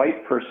 would a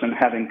white person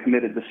having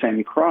committed the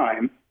same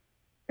crime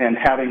and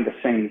having the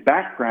same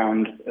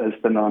background as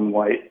the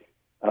non-white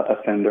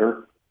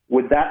offender,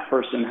 would that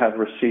person have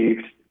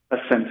received a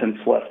sentence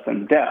less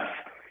than death?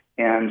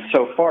 And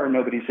so far,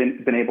 nobody's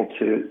been able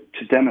to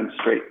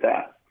demonstrate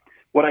that.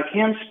 What I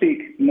can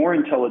speak more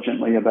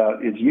intelligently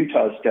about is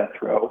Utah's death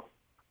row.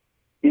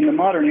 In the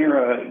modern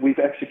era, we've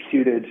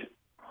executed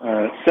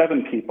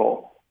 7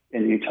 people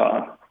in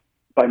Utah.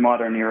 By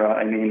modern era,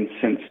 I mean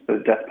since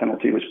the death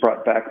penalty was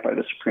brought back by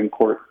the Supreme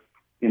Court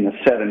in the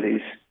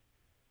 70s.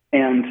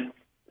 And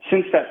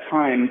since that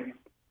time,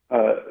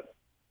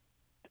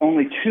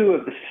 only 2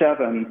 of the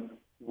 7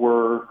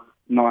 were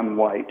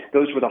non-white.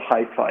 Those were the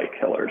Hi-Fi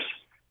killers.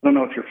 I don't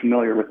know if you're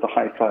familiar with the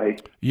Hi-Fi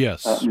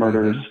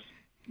murders.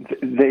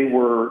 Mm-hmm. They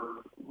were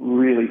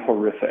really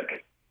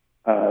horrific.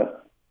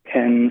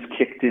 Pens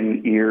kicked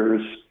in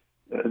ears,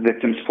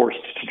 victims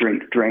forced to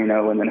drink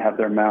Drano and then have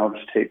their mouths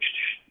taped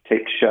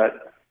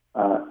shut.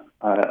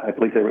 I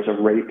believe there was a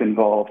rape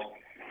involved.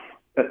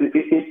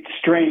 It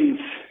strains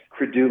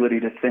credulity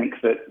to think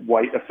that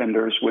white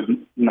offenders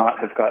would not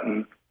have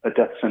gotten a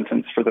death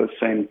sentence for those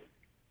same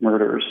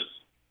murders.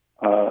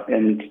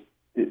 And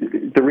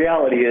the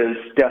reality is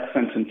death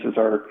sentences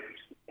are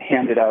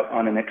handed out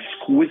on an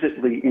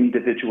exquisitely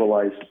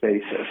individualized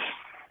basis,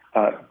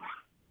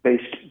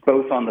 based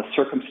both on the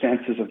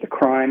circumstances of the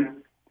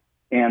crime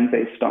and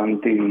based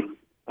on the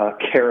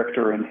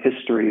character and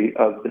history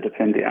of the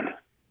defendant.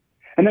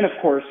 And then, of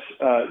course,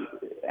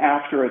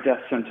 after a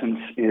death sentence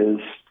is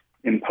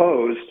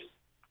imposed,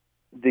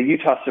 the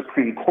Utah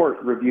Supreme Court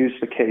reviews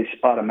the case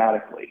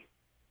automatically.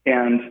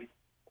 And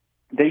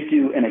they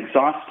do an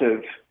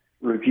exhaustive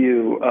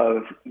review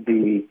of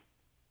the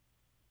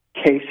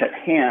case at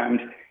hand,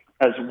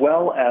 as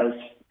well as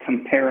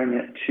comparing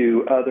it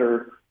to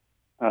other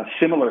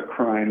similar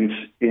crimes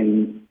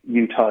in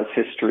Utah's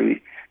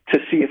history to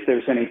see if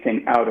there's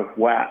anything out of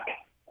whack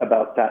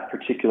about that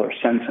particular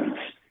sentence.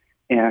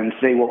 And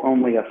they will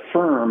only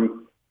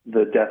affirm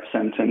the death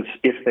sentence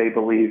if they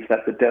believe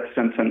that the death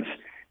sentence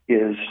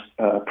is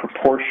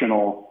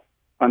proportional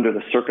under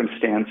the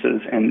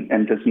circumstances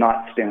and does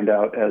not stand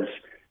out as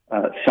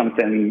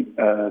something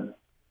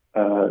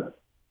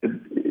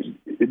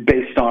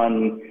based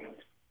on,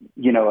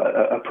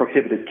 a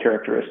prohibited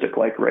characteristic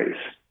like race.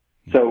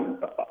 So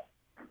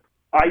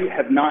I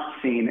have not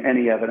seen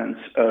any evidence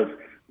of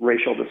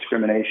racial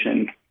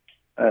discrimination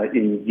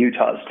in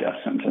Utah's death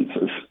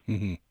sentences.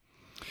 Mm-hmm.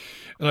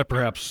 And I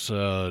perhaps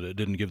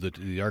didn't give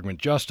the argument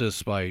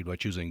justice by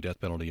choosing Death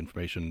Penalty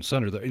Information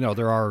Center.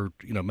 There are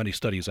many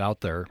studies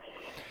out there.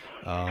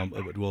 I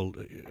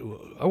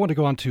want to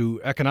go on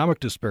to economic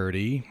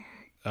disparity.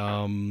 I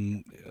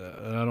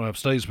don't have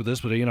studies for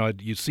this, but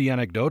you see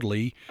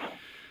anecdotally,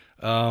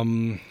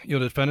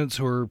 defendants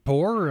who are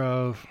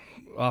poor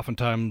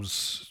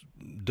oftentimes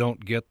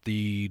don't get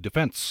the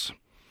defense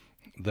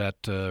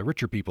that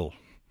richer people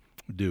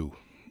do,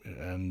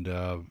 and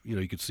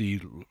you could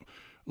see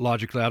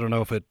logically. I don't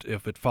know if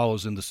it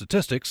follows in the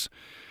statistics,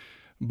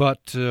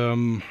 but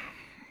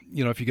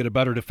if you get a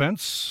better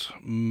defense,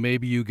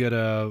 maybe you get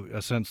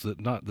a sense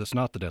that that's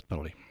not the death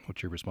penalty.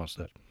 What's your response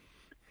to that?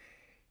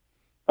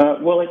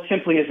 Well, it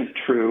simply isn't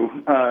true.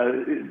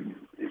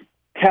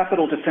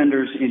 Capital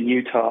defenders in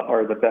Utah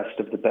are the best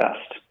of the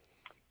best.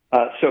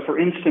 So, for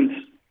instance,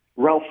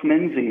 Ralph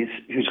Menzies,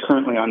 who's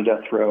currently on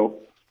death row,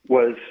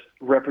 was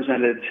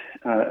represented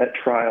at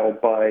trial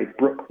by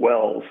Brooke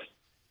Wells,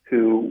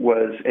 who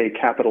was a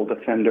capital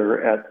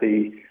defender at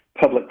the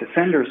public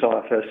defender's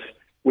office,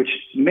 which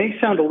may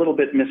sound a little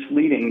bit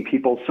misleading.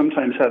 People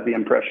sometimes have the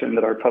impression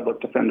that our public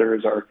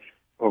defenders are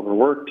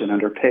overworked and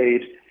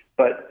underpaid,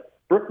 but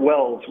Brooke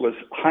Wells was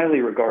highly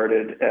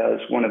regarded as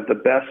one of the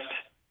best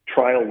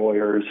trial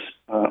lawyers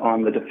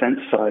on the defense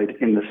side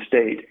in the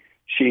state.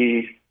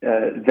 She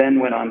then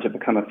went on to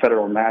become a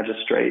federal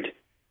magistrate,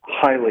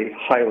 highly,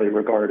 highly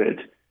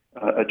regarded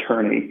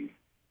attorney.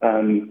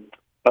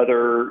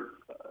 Other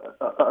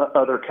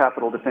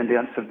capital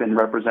defendants have been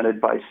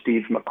represented by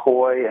Steve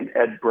McCoy and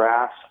Ed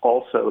Brass,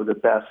 also the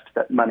best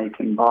that money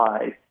can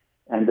buy,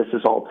 and this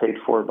is all paid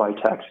for by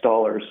tax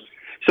dollars.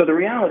 So the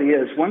reality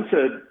is, once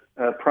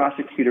a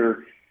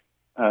prosecutor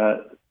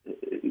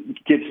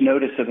gives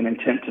notice of an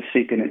intent to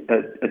seek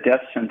a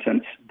death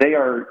sentence, they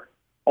are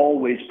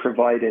always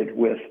provided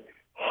with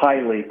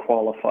highly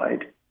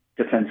qualified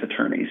defense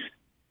attorneys.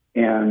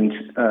 And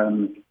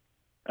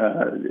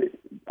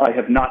I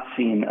have not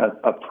seen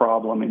a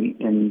problem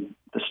in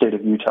the state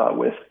of Utah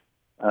with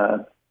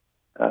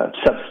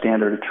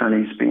substandard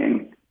attorneys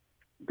being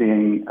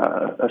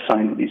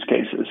assigned to these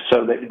cases.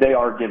 So they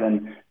are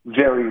given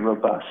very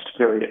robust,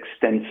 very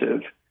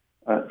extensive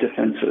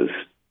defenses.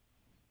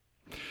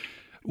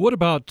 What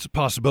about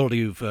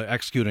possibility of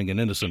executing an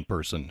innocent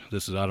person?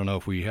 I don't know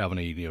if we have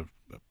any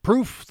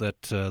proof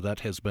that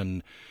that has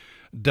been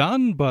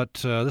done, but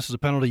this is a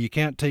penalty you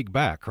can't take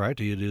back, right?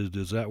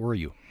 Does that worry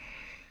you?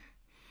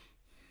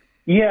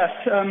 Yes.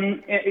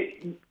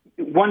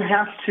 One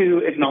has to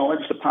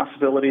acknowledge the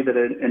possibility that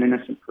an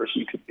innocent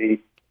person could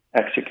be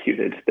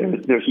executed.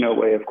 There's no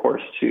way, of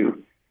course,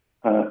 to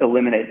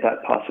eliminate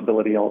that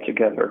possibility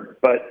altogether.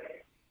 But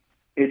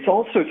it's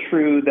also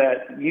true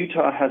that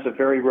Utah has a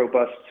very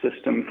robust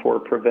system for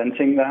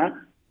preventing that.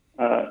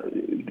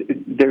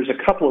 There's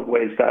a couple of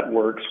ways that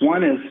works.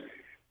 One is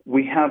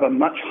we have a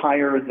much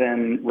higher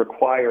than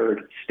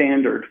required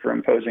standard for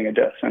imposing a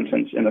death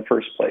sentence in the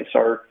first place.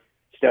 Our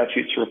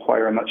statutes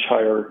require a much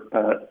higher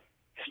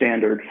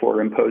standard for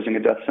imposing a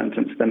death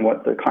sentence than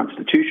what the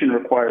Constitution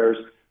requires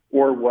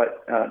or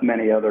what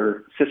many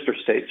other sister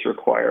states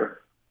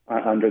require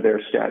under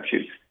their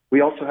statutes.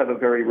 We also have a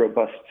very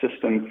robust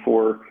system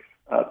for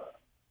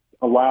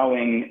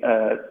allowing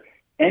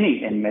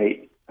any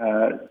inmate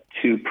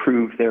to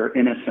prove their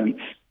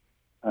innocence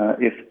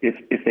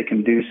if they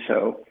can do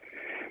so.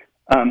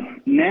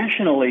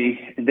 Nationally,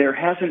 there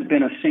hasn't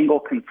been a single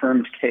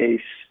confirmed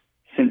case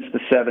since the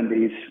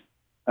 70s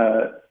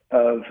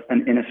of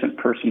an innocent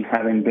person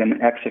having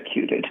been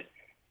executed.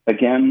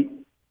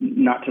 Again,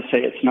 not to say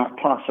it's not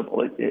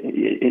possible.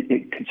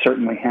 It could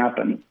certainly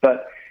happen.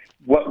 But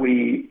what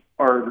we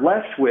are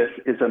left with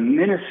is a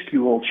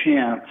minuscule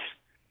chance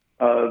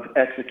of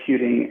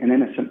executing an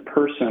innocent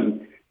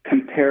person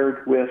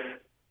compared with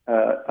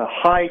a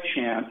high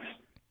chance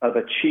of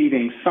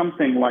achieving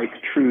something like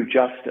true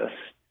justice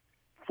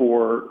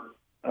for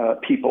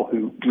people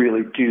who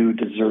really do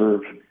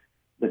deserve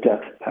the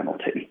death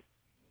penalty.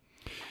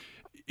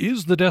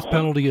 Is the death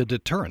penalty a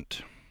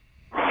deterrent?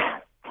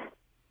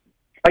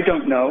 I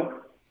don't know.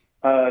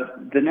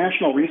 The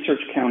National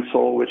Research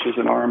Council, which is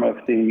an arm of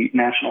the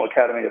National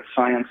Academy of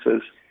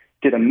Sciences,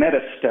 did a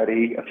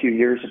meta-study a few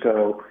years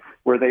ago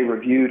where they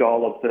reviewed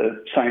all of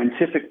the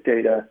scientific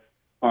data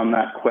on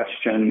that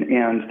question,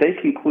 and they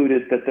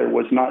concluded that there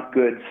was not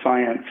good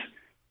science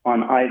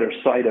on either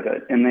side of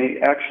it. And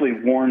they actually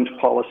warned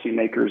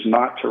policymakers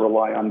not to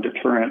rely on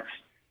deterrence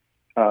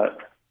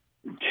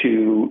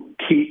to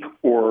keep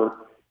or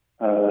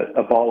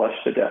abolish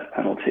the death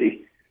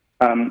penalty.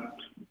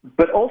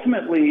 But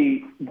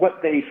ultimately,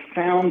 what they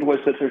found was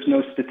that there's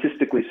no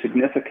statistically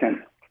significant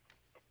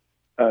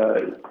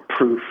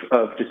proof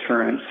of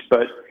deterrence,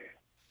 but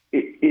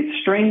it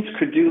strains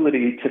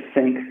credulity to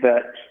think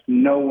that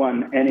no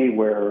one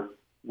anywhere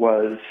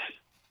was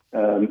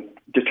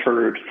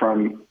deterred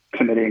from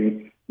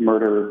committing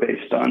murder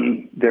based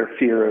on their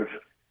fear of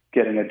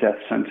getting a death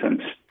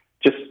sentence.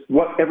 Just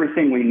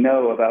everything we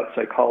know about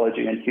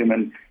psychology and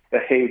human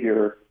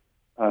behavior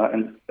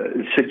and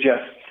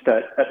suggests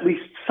that at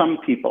least some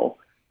people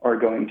are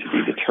going to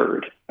be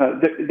deterred.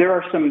 There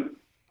are some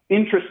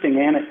interesting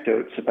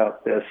anecdotes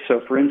about this.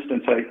 So, for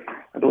instance,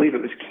 I believe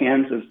it was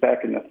Kansas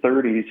back in the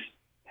 30s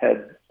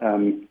had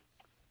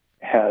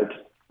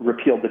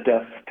repealed the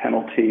death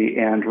penalty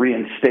and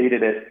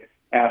reinstated it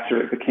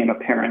after it became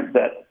apparent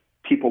that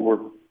people were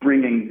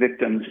bringing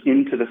victims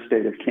into the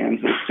state of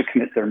Kansas to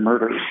commit their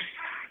murders.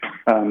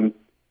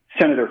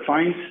 Senator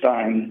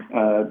Feinstein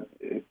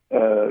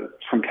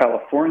from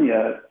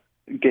California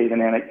gave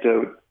an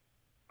anecdote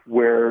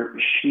where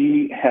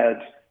she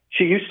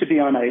used to be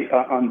on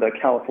the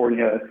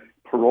California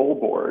parole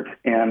board,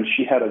 and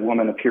she had a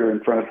woman appear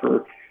in front of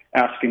her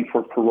asking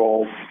for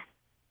parole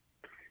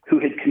who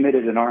had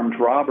committed an armed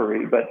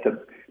robbery, but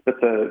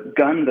the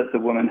gun that the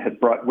woman had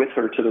brought with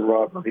her to the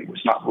robbery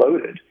was not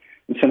loaded.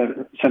 And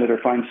Senator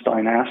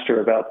Feinstein asked her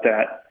about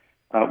that.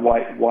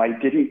 Why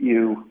didn't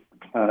you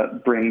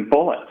bring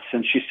bullets?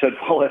 And she said,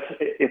 well,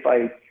 if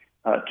I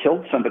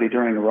killed somebody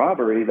during a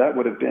robbery, that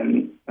would have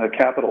been a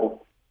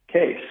capital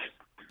case.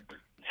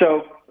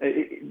 So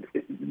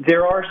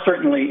there are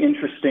certainly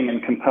interesting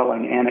and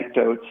compelling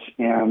anecdotes,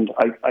 and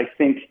I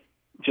think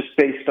just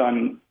based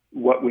on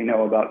what we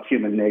know about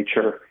human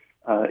nature,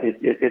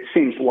 it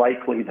seems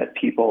likely that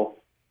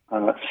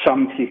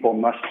some people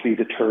must be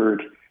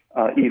deterred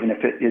even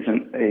if it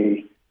isn't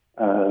a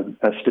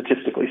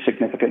statistically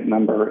significant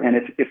number. And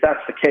if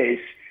that's the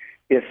case,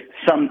 if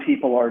some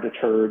people are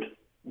deterred,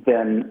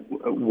 then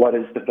what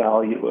is the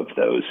value of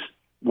those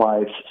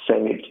lives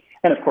saved?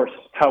 And of course,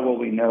 how will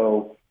we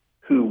know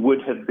who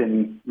would have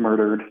been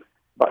murdered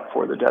but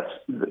for the death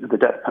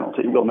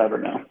penalty? We'll never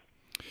know.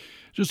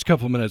 Just a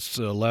couple of minutes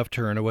left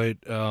here, and I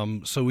want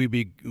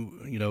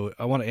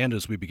to end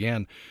as we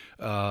began.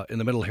 In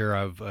the middle here,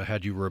 I've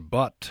had you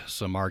rebut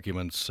some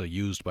arguments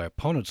used by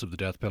opponents of the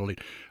death penalty.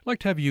 I'd like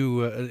to have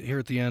you here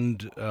at the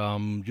end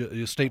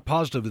state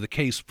positively the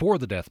case for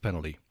the death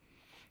penalty.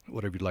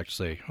 Whatever you'd like to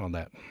say on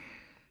that.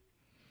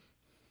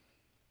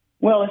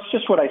 Well, it's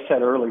just what I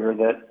said earlier,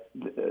 that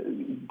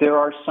there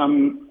are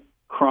some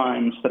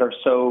crimes that are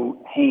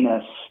so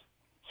heinous,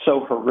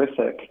 so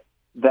horrific,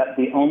 that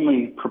the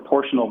only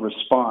proportional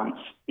response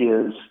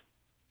is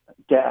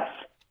death.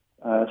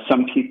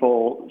 Some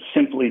people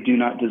simply do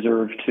not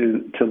deserve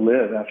to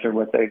live after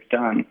what they've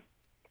done.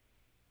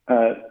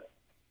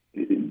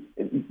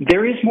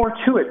 There is more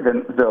to it,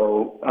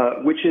 though,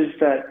 which is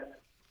that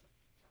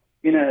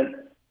in a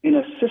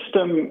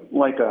system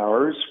like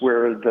ours,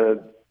 where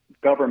the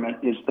government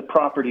is the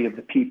property of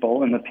the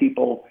people and the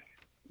people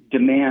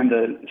demand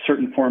a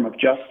certain form of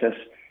justice,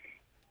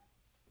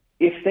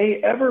 if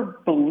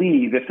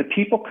the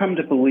people come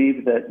to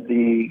believe that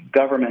the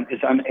government is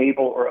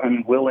unable or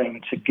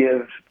unwilling to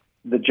give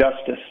the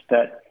justice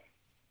that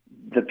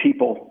the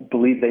people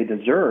believe they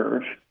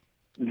deserve,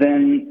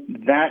 then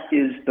that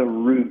is the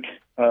root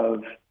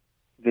of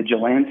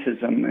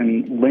vigilantism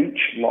and lynch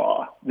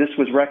law. This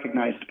was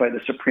recognized by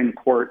the Supreme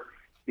Court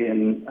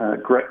in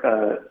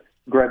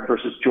Gregg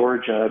versus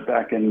Georgia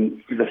back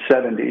in the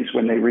 70s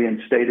when they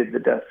reinstated the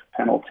death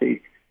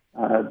penalty.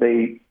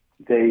 They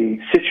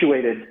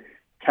situated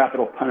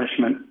capital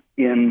punishment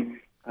in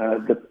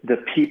the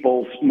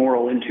people's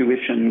moral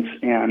intuitions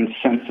and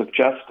sense of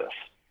justice.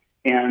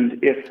 And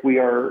if we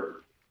are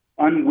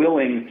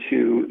unwilling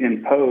to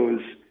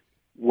impose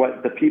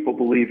what the people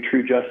believe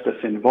true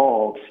justice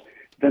involves,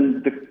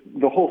 then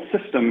the whole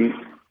system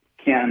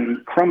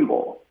can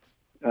crumble.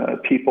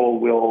 People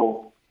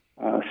will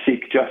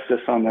seek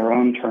justice on their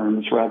own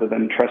terms rather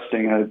than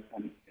trusting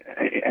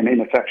an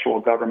ineffectual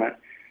government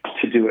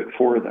to do it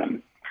for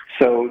them.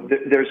 So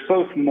there's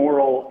both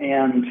moral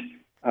and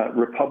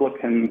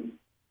Republican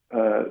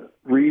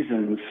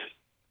reasons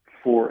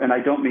for, and I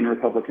don't mean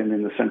Republican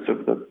in the sense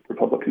of the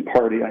Republican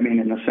Party, I mean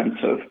in the sense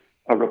of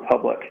a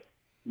republic,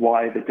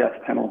 why the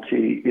death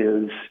penalty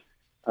is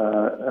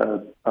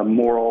a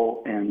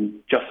moral and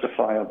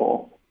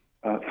justifiable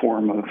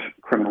form of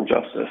criminal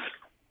justice.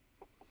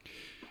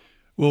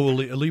 Well, we'll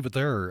leave it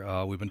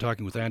there. We've been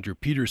talking with Andrew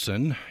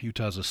Peterson,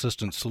 Utah's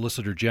Assistant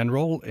Solicitor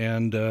General.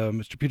 And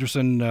Mr.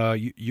 Peterson,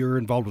 you're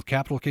involved with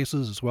capital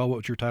cases as well. What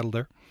was your title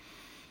there?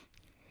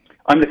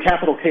 I'm the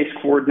capital case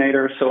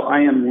coordinator, so I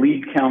am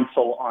lead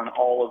counsel on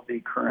all of the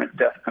current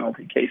death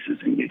penalty cases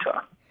in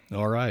Utah.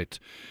 All right.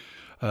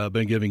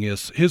 Been giving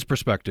us his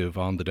perspective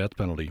on the death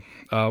penalty.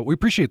 We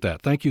appreciate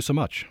that. Thank you so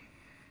much.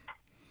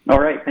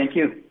 All right. Thank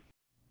you.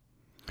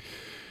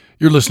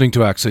 You're listening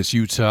to Access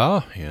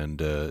Utah,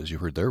 and as you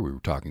heard there, we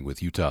were talking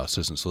with Utah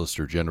Assistant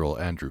Solicitor General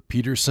Andrew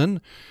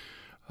Peterson,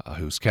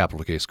 who's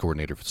capital case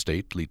coordinator for the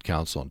state, lead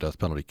counsel on death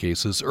penalty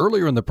cases.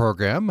 Earlier in the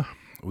program,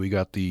 we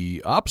got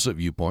the opposite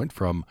viewpoint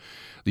from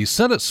the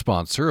Senate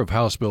sponsor of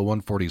House Bill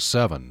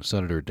 147,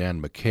 Senator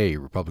Dan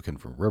McKay, Republican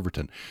from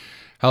Riverton.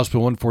 House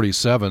Bill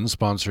 147,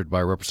 sponsored by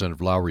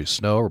Representative Lowry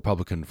Snow,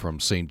 Republican from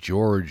St.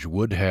 George,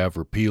 would have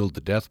repealed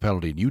the death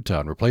penalty in Utah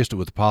and replaced it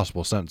with a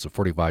possible sentence of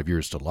 45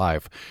 years to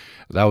life.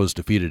 That was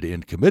defeated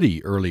in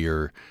committee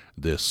earlier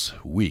this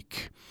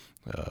week.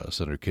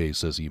 Senator Kay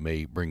says he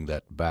may bring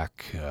that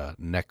back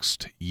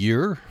next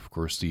year. Of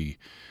course, the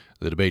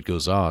debate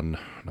goes on,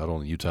 not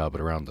only in Utah, but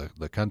around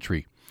the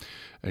country.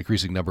 An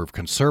increasing number of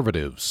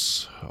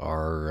conservatives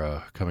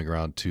are coming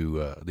around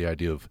to the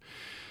idea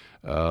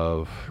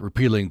of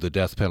repealing the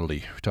death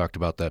penalty. We talked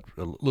about that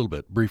a little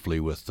bit briefly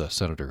with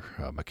Senator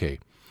McKay.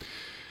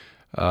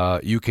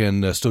 You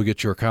can still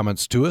get your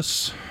comments to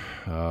us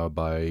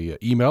by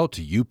email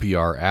to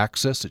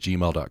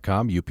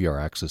upraccess@gmail.com,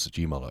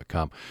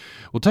 upraccess@gmail.com.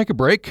 We'll take a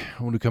break.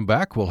 When we come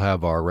back, we'll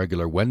have our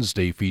regular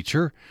Wednesday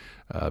feature,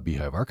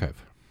 Beehive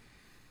Archive.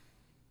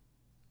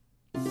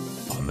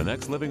 On the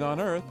next Living on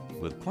Earth,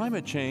 with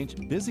climate change,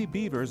 busy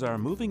beavers are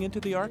moving into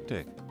the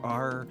Arctic.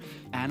 Are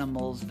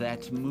animals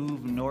that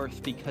move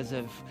north because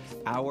of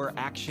our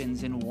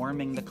actions in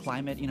warming the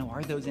climate,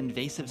 are those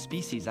invasive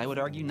species? I would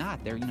argue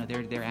not. They're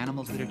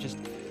animals that are just,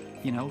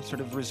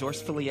 sort of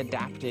resourcefully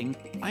adapting.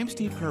 I'm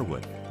Steve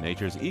Kerwood,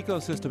 nature's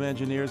ecosystem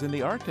engineers in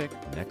the Arctic,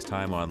 next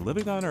time on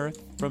Living on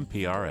Earth from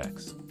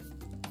PRX.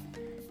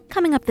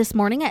 Coming up this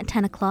morning at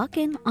 10 o'clock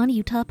on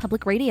Utah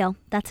Public Radio.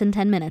 That's in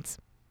 10 minutes.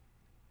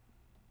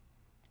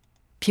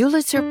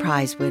 Pulitzer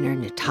Prize winner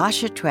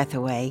Natasha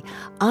Trethewey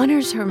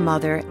honors her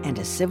mother and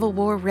a Civil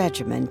War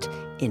regiment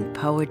in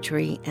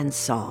poetry and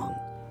song.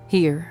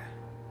 Here,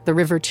 the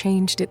river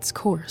changed its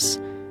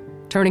course,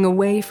 turning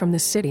away from the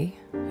city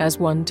as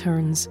one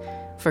turns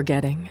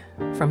Forgetting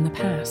from the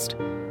past.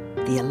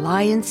 The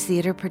Alliance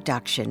Theater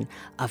production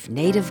of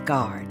Native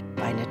Guard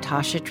by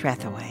Natasha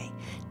Trethewey.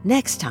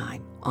 Next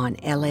time on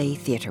LA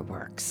Theater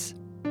Works.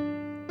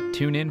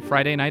 Tune in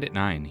Friday night at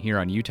 9 here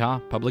on Utah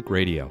Public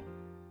Radio.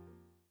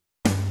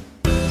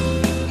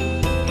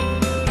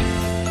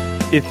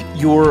 If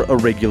you're a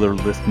regular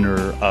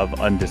listener of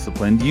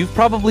Undisciplined, you've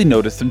probably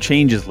noticed some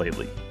changes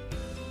lately.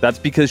 That's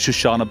because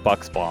Shoshana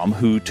Buxbaum,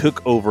 who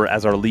took over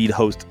as our lead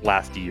host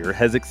last year,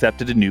 has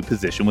accepted a new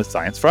position with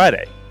Science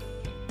Friday.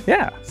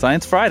 Yeah,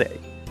 Science Friday.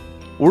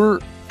 We're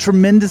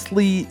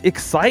tremendously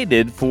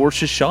excited for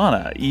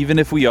Shoshana, even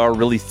if we are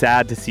really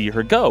sad to see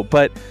her go.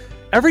 But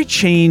every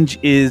change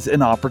is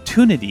an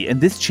opportunity, and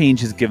this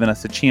change has given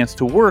us a chance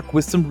to work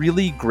with some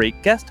really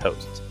great guest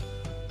hosts.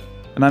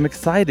 And I'm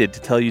excited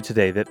to tell you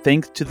today that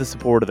thanks to the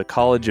support of the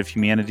College of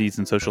Humanities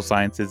and Social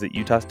Sciences at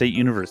Utah State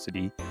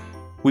University,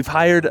 we've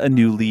hired a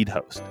new lead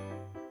host.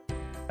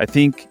 I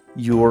think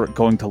you're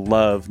going to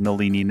love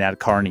Nalini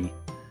Nadkarni.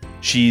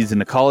 She's an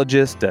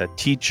ecologist, a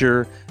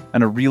teacher,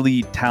 and a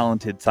really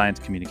talented science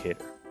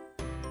communicator.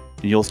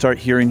 And you'll start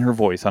hearing her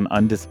voice on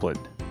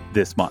Undisciplined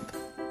this month.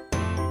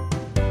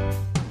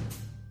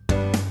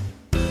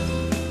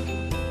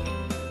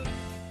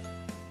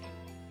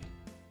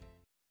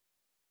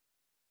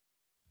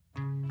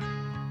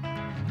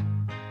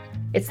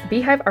 It's the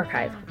Beehive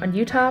Archive on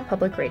Utah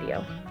Public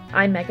Radio.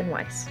 I'm Megan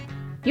Weiss.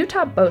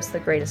 Utah boasts the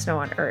greatest snow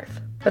on Earth,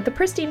 but the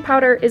pristine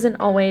powder isn't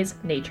always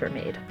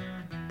nature-made.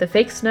 The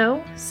fake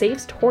snow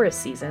saves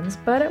tourist seasons,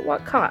 but at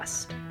what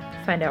cost?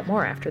 Find out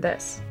more after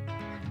this.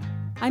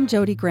 I'm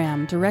Jody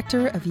Graham,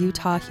 Director of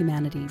Utah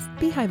Humanities.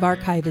 Beehive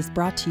Archive is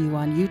brought to you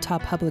on Utah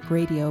Public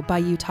Radio by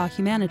Utah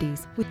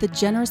Humanities with the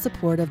generous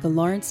support of the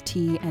Lawrence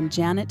T. and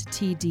Janet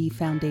T. D.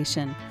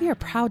 Foundation. We are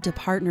proud to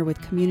partner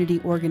with community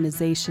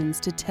organizations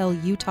to tell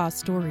Utah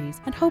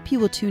stories and hope you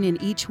will tune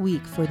in each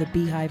week for the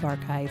Beehive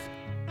Archive.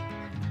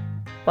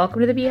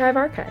 Welcome to the Beehive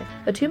Archive,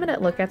 a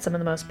 2-minute look at some of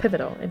the most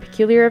pivotal and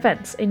peculiar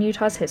events in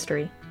Utah's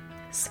history.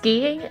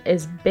 Skiing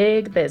is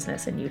big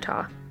business in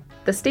Utah.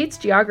 The state's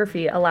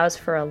geography allows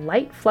for a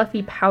light,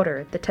 fluffy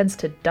powder that tends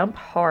to dump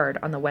hard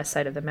on the west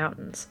side of the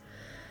mountains.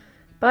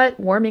 But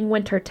warming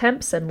winter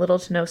temps and little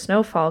to no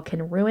snowfall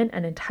can ruin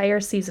an entire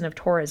season of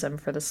tourism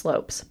for the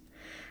slopes.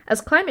 As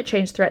climate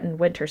change threatened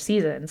winter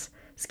seasons,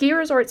 ski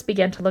resorts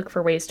began to look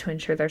for ways to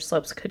ensure their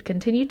slopes could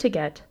continue to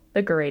get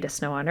the greatest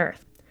snow on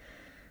Earth.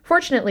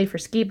 Fortunately for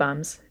ski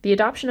bums, the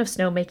adoption of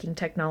snowmaking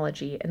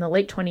technology in the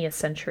late 20th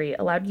century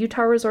allowed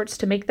Utah resorts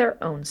to make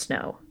their own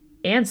snow,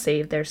 and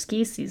save their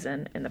ski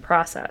season in the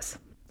process.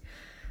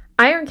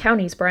 Iron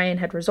County's Brian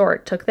Head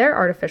Resort took their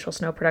artificial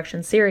snow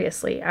production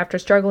seriously after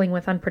struggling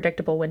with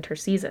unpredictable winter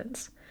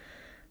seasons.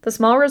 The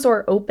small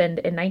resort opened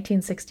in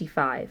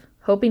 1965,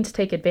 hoping to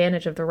take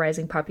advantage of the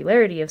rising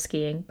popularity of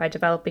skiing by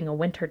developing a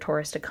winter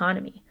tourist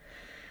economy.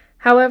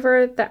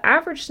 However, the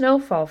average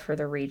snowfall for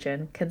the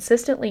region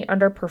consistently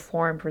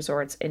underperformed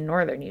resorts in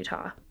northern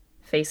Utah.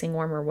 Facing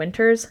warmer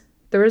winters,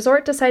 the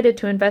resort decided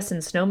to invest in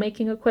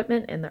snowmaking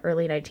equipment in the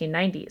early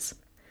 1990s.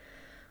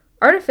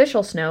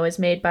 Artificial snow is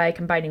made by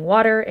combining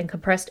water and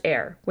compressed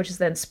air, which is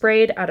then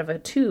sprayed out of a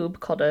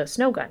tube called a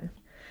snow gun.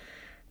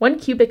 1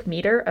 cubic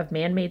meter of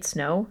man-made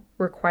snow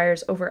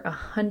requires over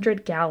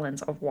 100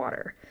 gallons of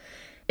water.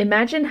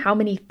 Imagine how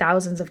many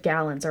thousands of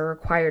gallons are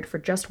required for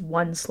just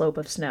one slope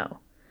of snow.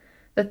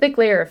 The thick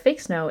layer of fake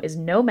snow is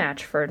no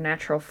match for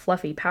natural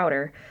fluffy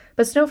powder,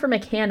 but snow from a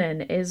cannon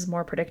is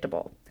more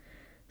predictable.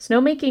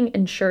 Snowmaking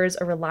ensures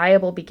a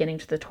reliable beginning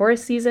to the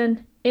tourist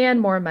season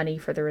and more money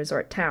for the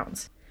resort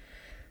towns.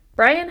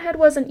 Brian Head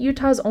wasn't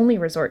Utah's only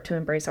resort to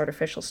embrace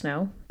artificial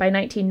snow. By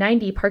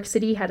 1990, Park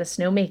City had a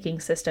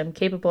snowmaking system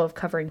capable of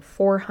covering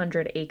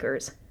 400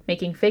 acres,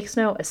 making fake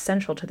snow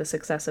essential to the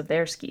success of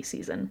their ski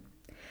season.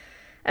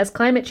 As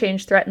climate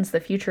change threatens the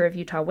future of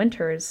Utah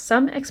winters,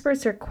 some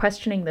experts are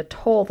questioning the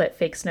toll that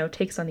fake snow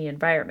takes on the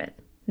environment,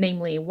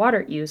 namely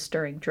water use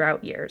during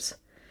drought years.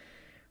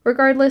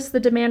 Regardless, the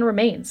demand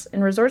remains,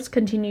 and resorts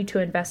continue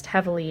to invest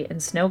heavily in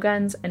snow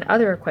guns and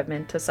other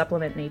equipment to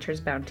supplement nature's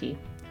bounty.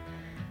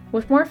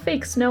 With more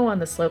fake snow on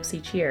the slopes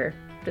each year,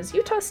 does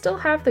Utah still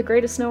have the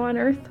greatest snow on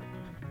Earth?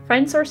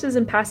 Find sources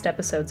in past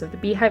episodes of the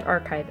Beehive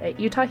Archive at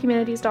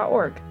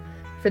utahhumanities.org.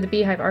 For the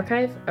Beehive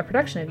Archive, a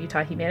production of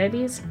Utah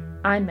Humanities,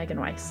 I'm Megan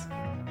Weiss.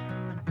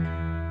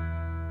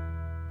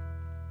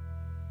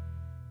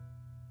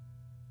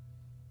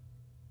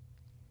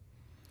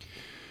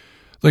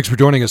 Thanks for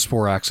joining us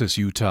for Access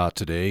Utah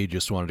today.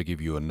 Just wanted to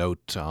give you a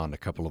note on a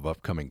couple of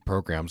upcoming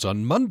programs.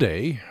 On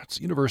Monday, it's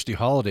University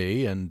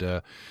Holiday, and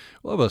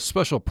we'll have a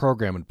special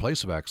program in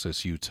place of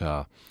Access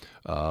Utah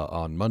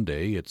on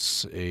Monday.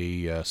 It's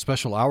a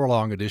special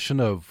hour-long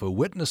edition of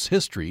Witness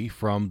History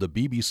from the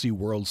BBC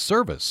World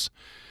Service.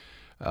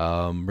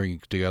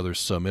 bringing together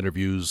some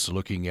interviews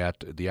looking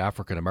at the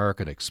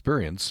African-American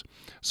experience.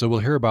 So we'll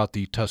hear about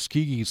the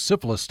Tuskegee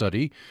syphilis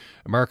study,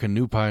 American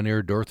new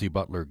pioneer Dorothy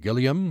Butler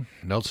Gilliam,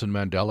 Nelson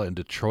Mandela in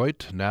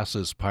Detroit,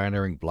 NASA's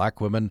pioneering black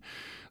women,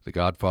 the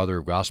godfather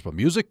of gospel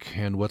music,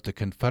 and what the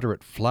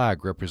Confederate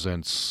flag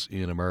represents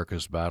in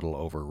America's battle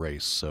over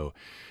race. So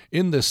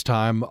in this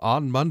time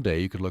on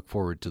Monday, you can look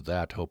forward to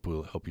that. Hope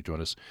you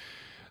join us.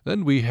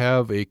 Then we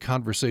have a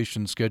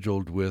conversation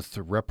scheduled with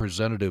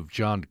Representative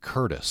John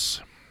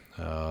Curtis,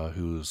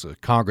 who's a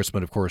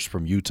congressman, of course,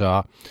 from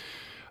Utah.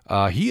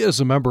 He is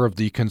a member of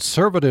the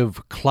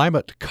Conservative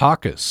Climate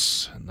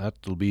Caucus, and that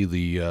will be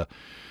the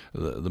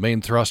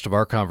main thrust of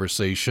our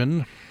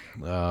conversation.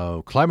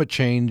 Climate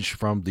change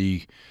from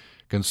the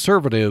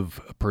conservative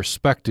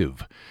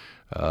perspective.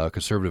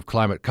 Conservative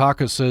Climate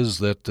Caucus says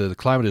that the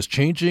climate is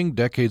changing.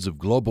 Decades of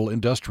global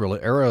industrial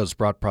era has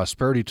brought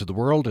prosperity to the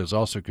world, has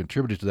also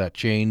contributed to that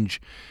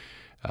change.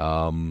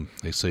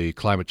 They say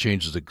climate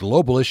change is a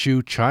global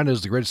issue. China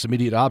is the greatest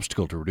immediate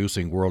obstacle to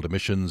reducing world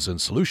emissions, and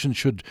solutions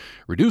should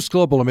reduce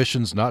global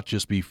emissions, not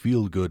just be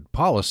feel-good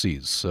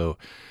policies. So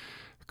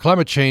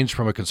climate change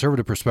from a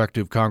conservative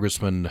perspective,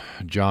 Congressman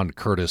John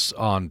Curtis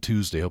on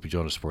Tuesday. Hope you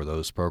join us for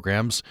those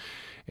programs,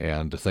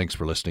 and thanks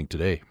for listening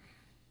today.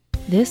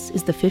 This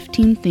is the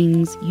 15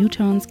 Things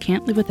Utahns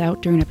Can't Live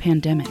Without During a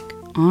Pandemic,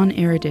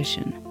 on-air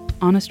edition.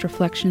 Honest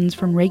reflections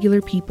from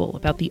regular people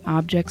about the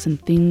objects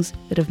and things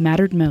that have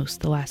mattered most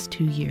the last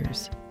 2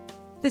 years.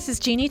 This is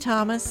Jeannie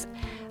Thomas.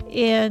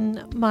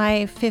 In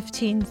my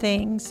 15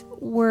 things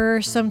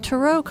were some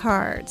tarot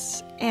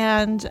cards.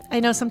 And I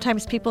know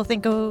sometimes people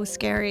think, oh,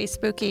 scary,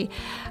 spooky.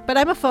 But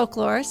I'm a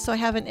folklorist, so I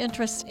have an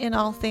interest in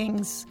all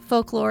things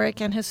folkloric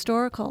and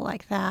historical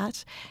like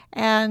that.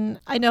 And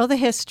I know the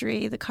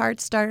history. The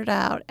cards started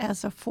out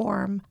as a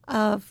form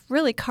of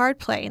really card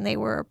playing. They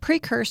were a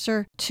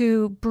precursor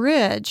to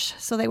bridge,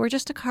 so they were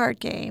just a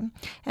card game.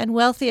 And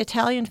wealthy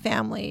Italian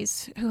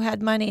families who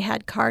had money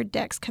had card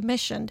decks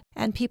commissioned,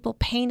 and people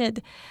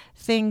painted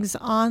things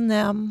on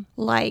them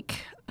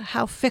like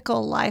how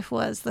fickle life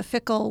was, the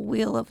fickle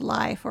wheel of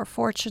life, or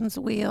fortune's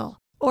wheel.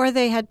 Or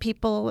they had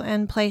people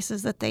and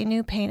places that they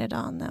knew painted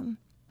on them.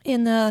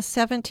 In the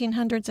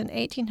 1700s and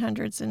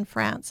 1800s in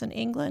France and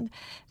England,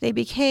 they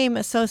became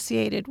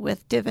associated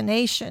with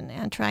divination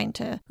and trying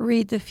to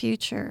read the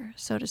future,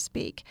 so to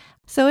speak.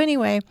 So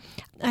anyway,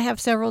 I have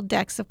several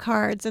decks of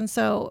cards, and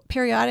so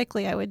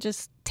periodically I would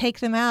just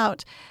take them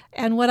out.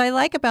 And what I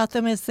like about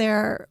them is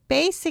they're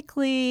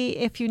basically,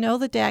 if you know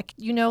the deck,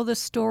 you know the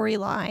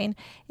storyline.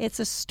 It's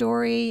a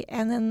story,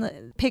 and then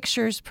the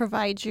pictures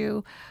provide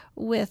you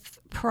with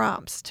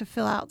prompts to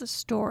fill out the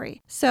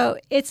story. So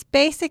it's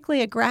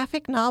basically a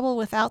graphic novel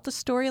without the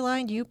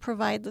storyline. You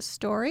provide the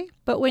story.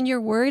 But when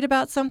you're worried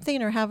about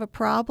something or have a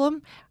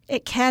problem,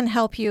 it can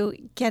help you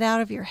get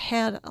out of your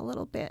head a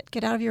little bit,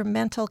 get out of your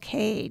mental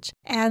cage,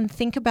 and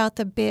think about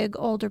the big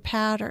older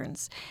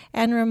patterns,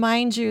 and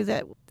remind you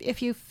that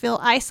if you feel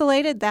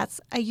isolated, that's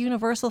a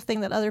universal thing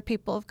that other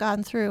people have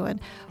gone through,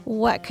 and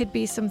what could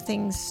be some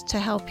things to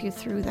help you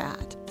through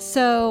that.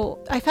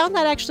 So I found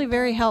that actually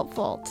very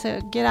helpful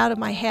to get out of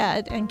my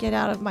head and get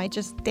out of my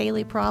just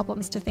daily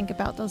problems to think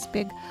about those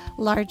big,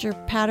 larger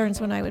patterns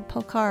when I would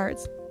pull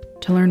cards.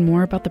 To learn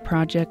more about the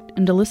project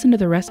and to listen to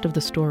the rest of the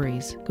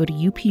stories, go to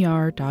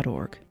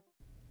upr.org.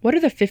 What are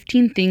the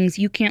 15 things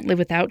you can't live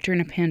without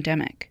during a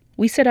pandemic?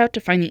 We set out to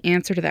find the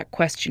answer to that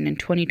question in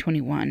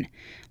 2021,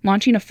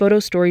 launching a photo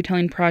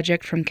storytelling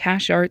project from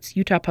Cash Arts,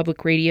 Utah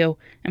Public Radio,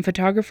 and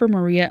photographer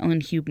Maria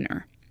Ellen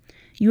Hubner.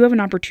 You have an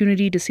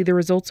opportunity to see the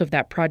results of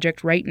that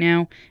project right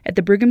now at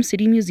the Brigham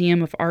City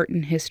Museum of Art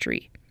and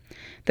History.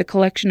 The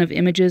collection of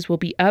images will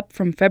be up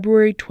from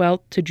February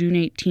 12th to June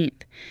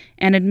 18th,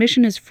 and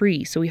admission is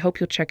free, so we hope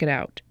you'll check it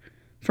out.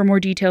 For more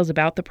details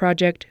about the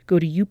project, go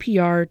to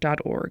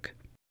upr.org.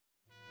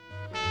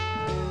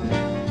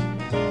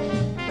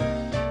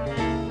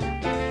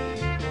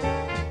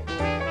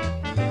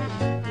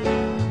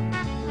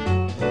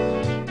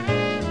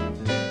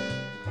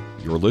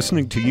 You're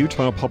listening to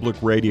Utah Public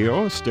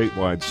Radio, a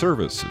statewide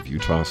service of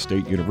Utah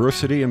State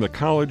University and the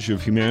College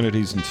of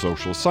Humanities and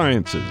Social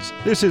Sciences.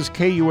 This is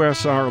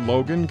KUSR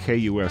Logan,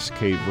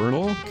 KUSK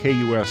Vernal,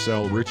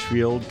 KUSL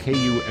Richfield,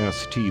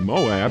 KUST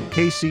Moab,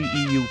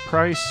 KCEU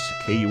Price,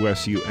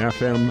 KUSU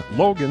FM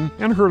Logan,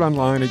 and heard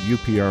online at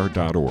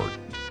upr.org.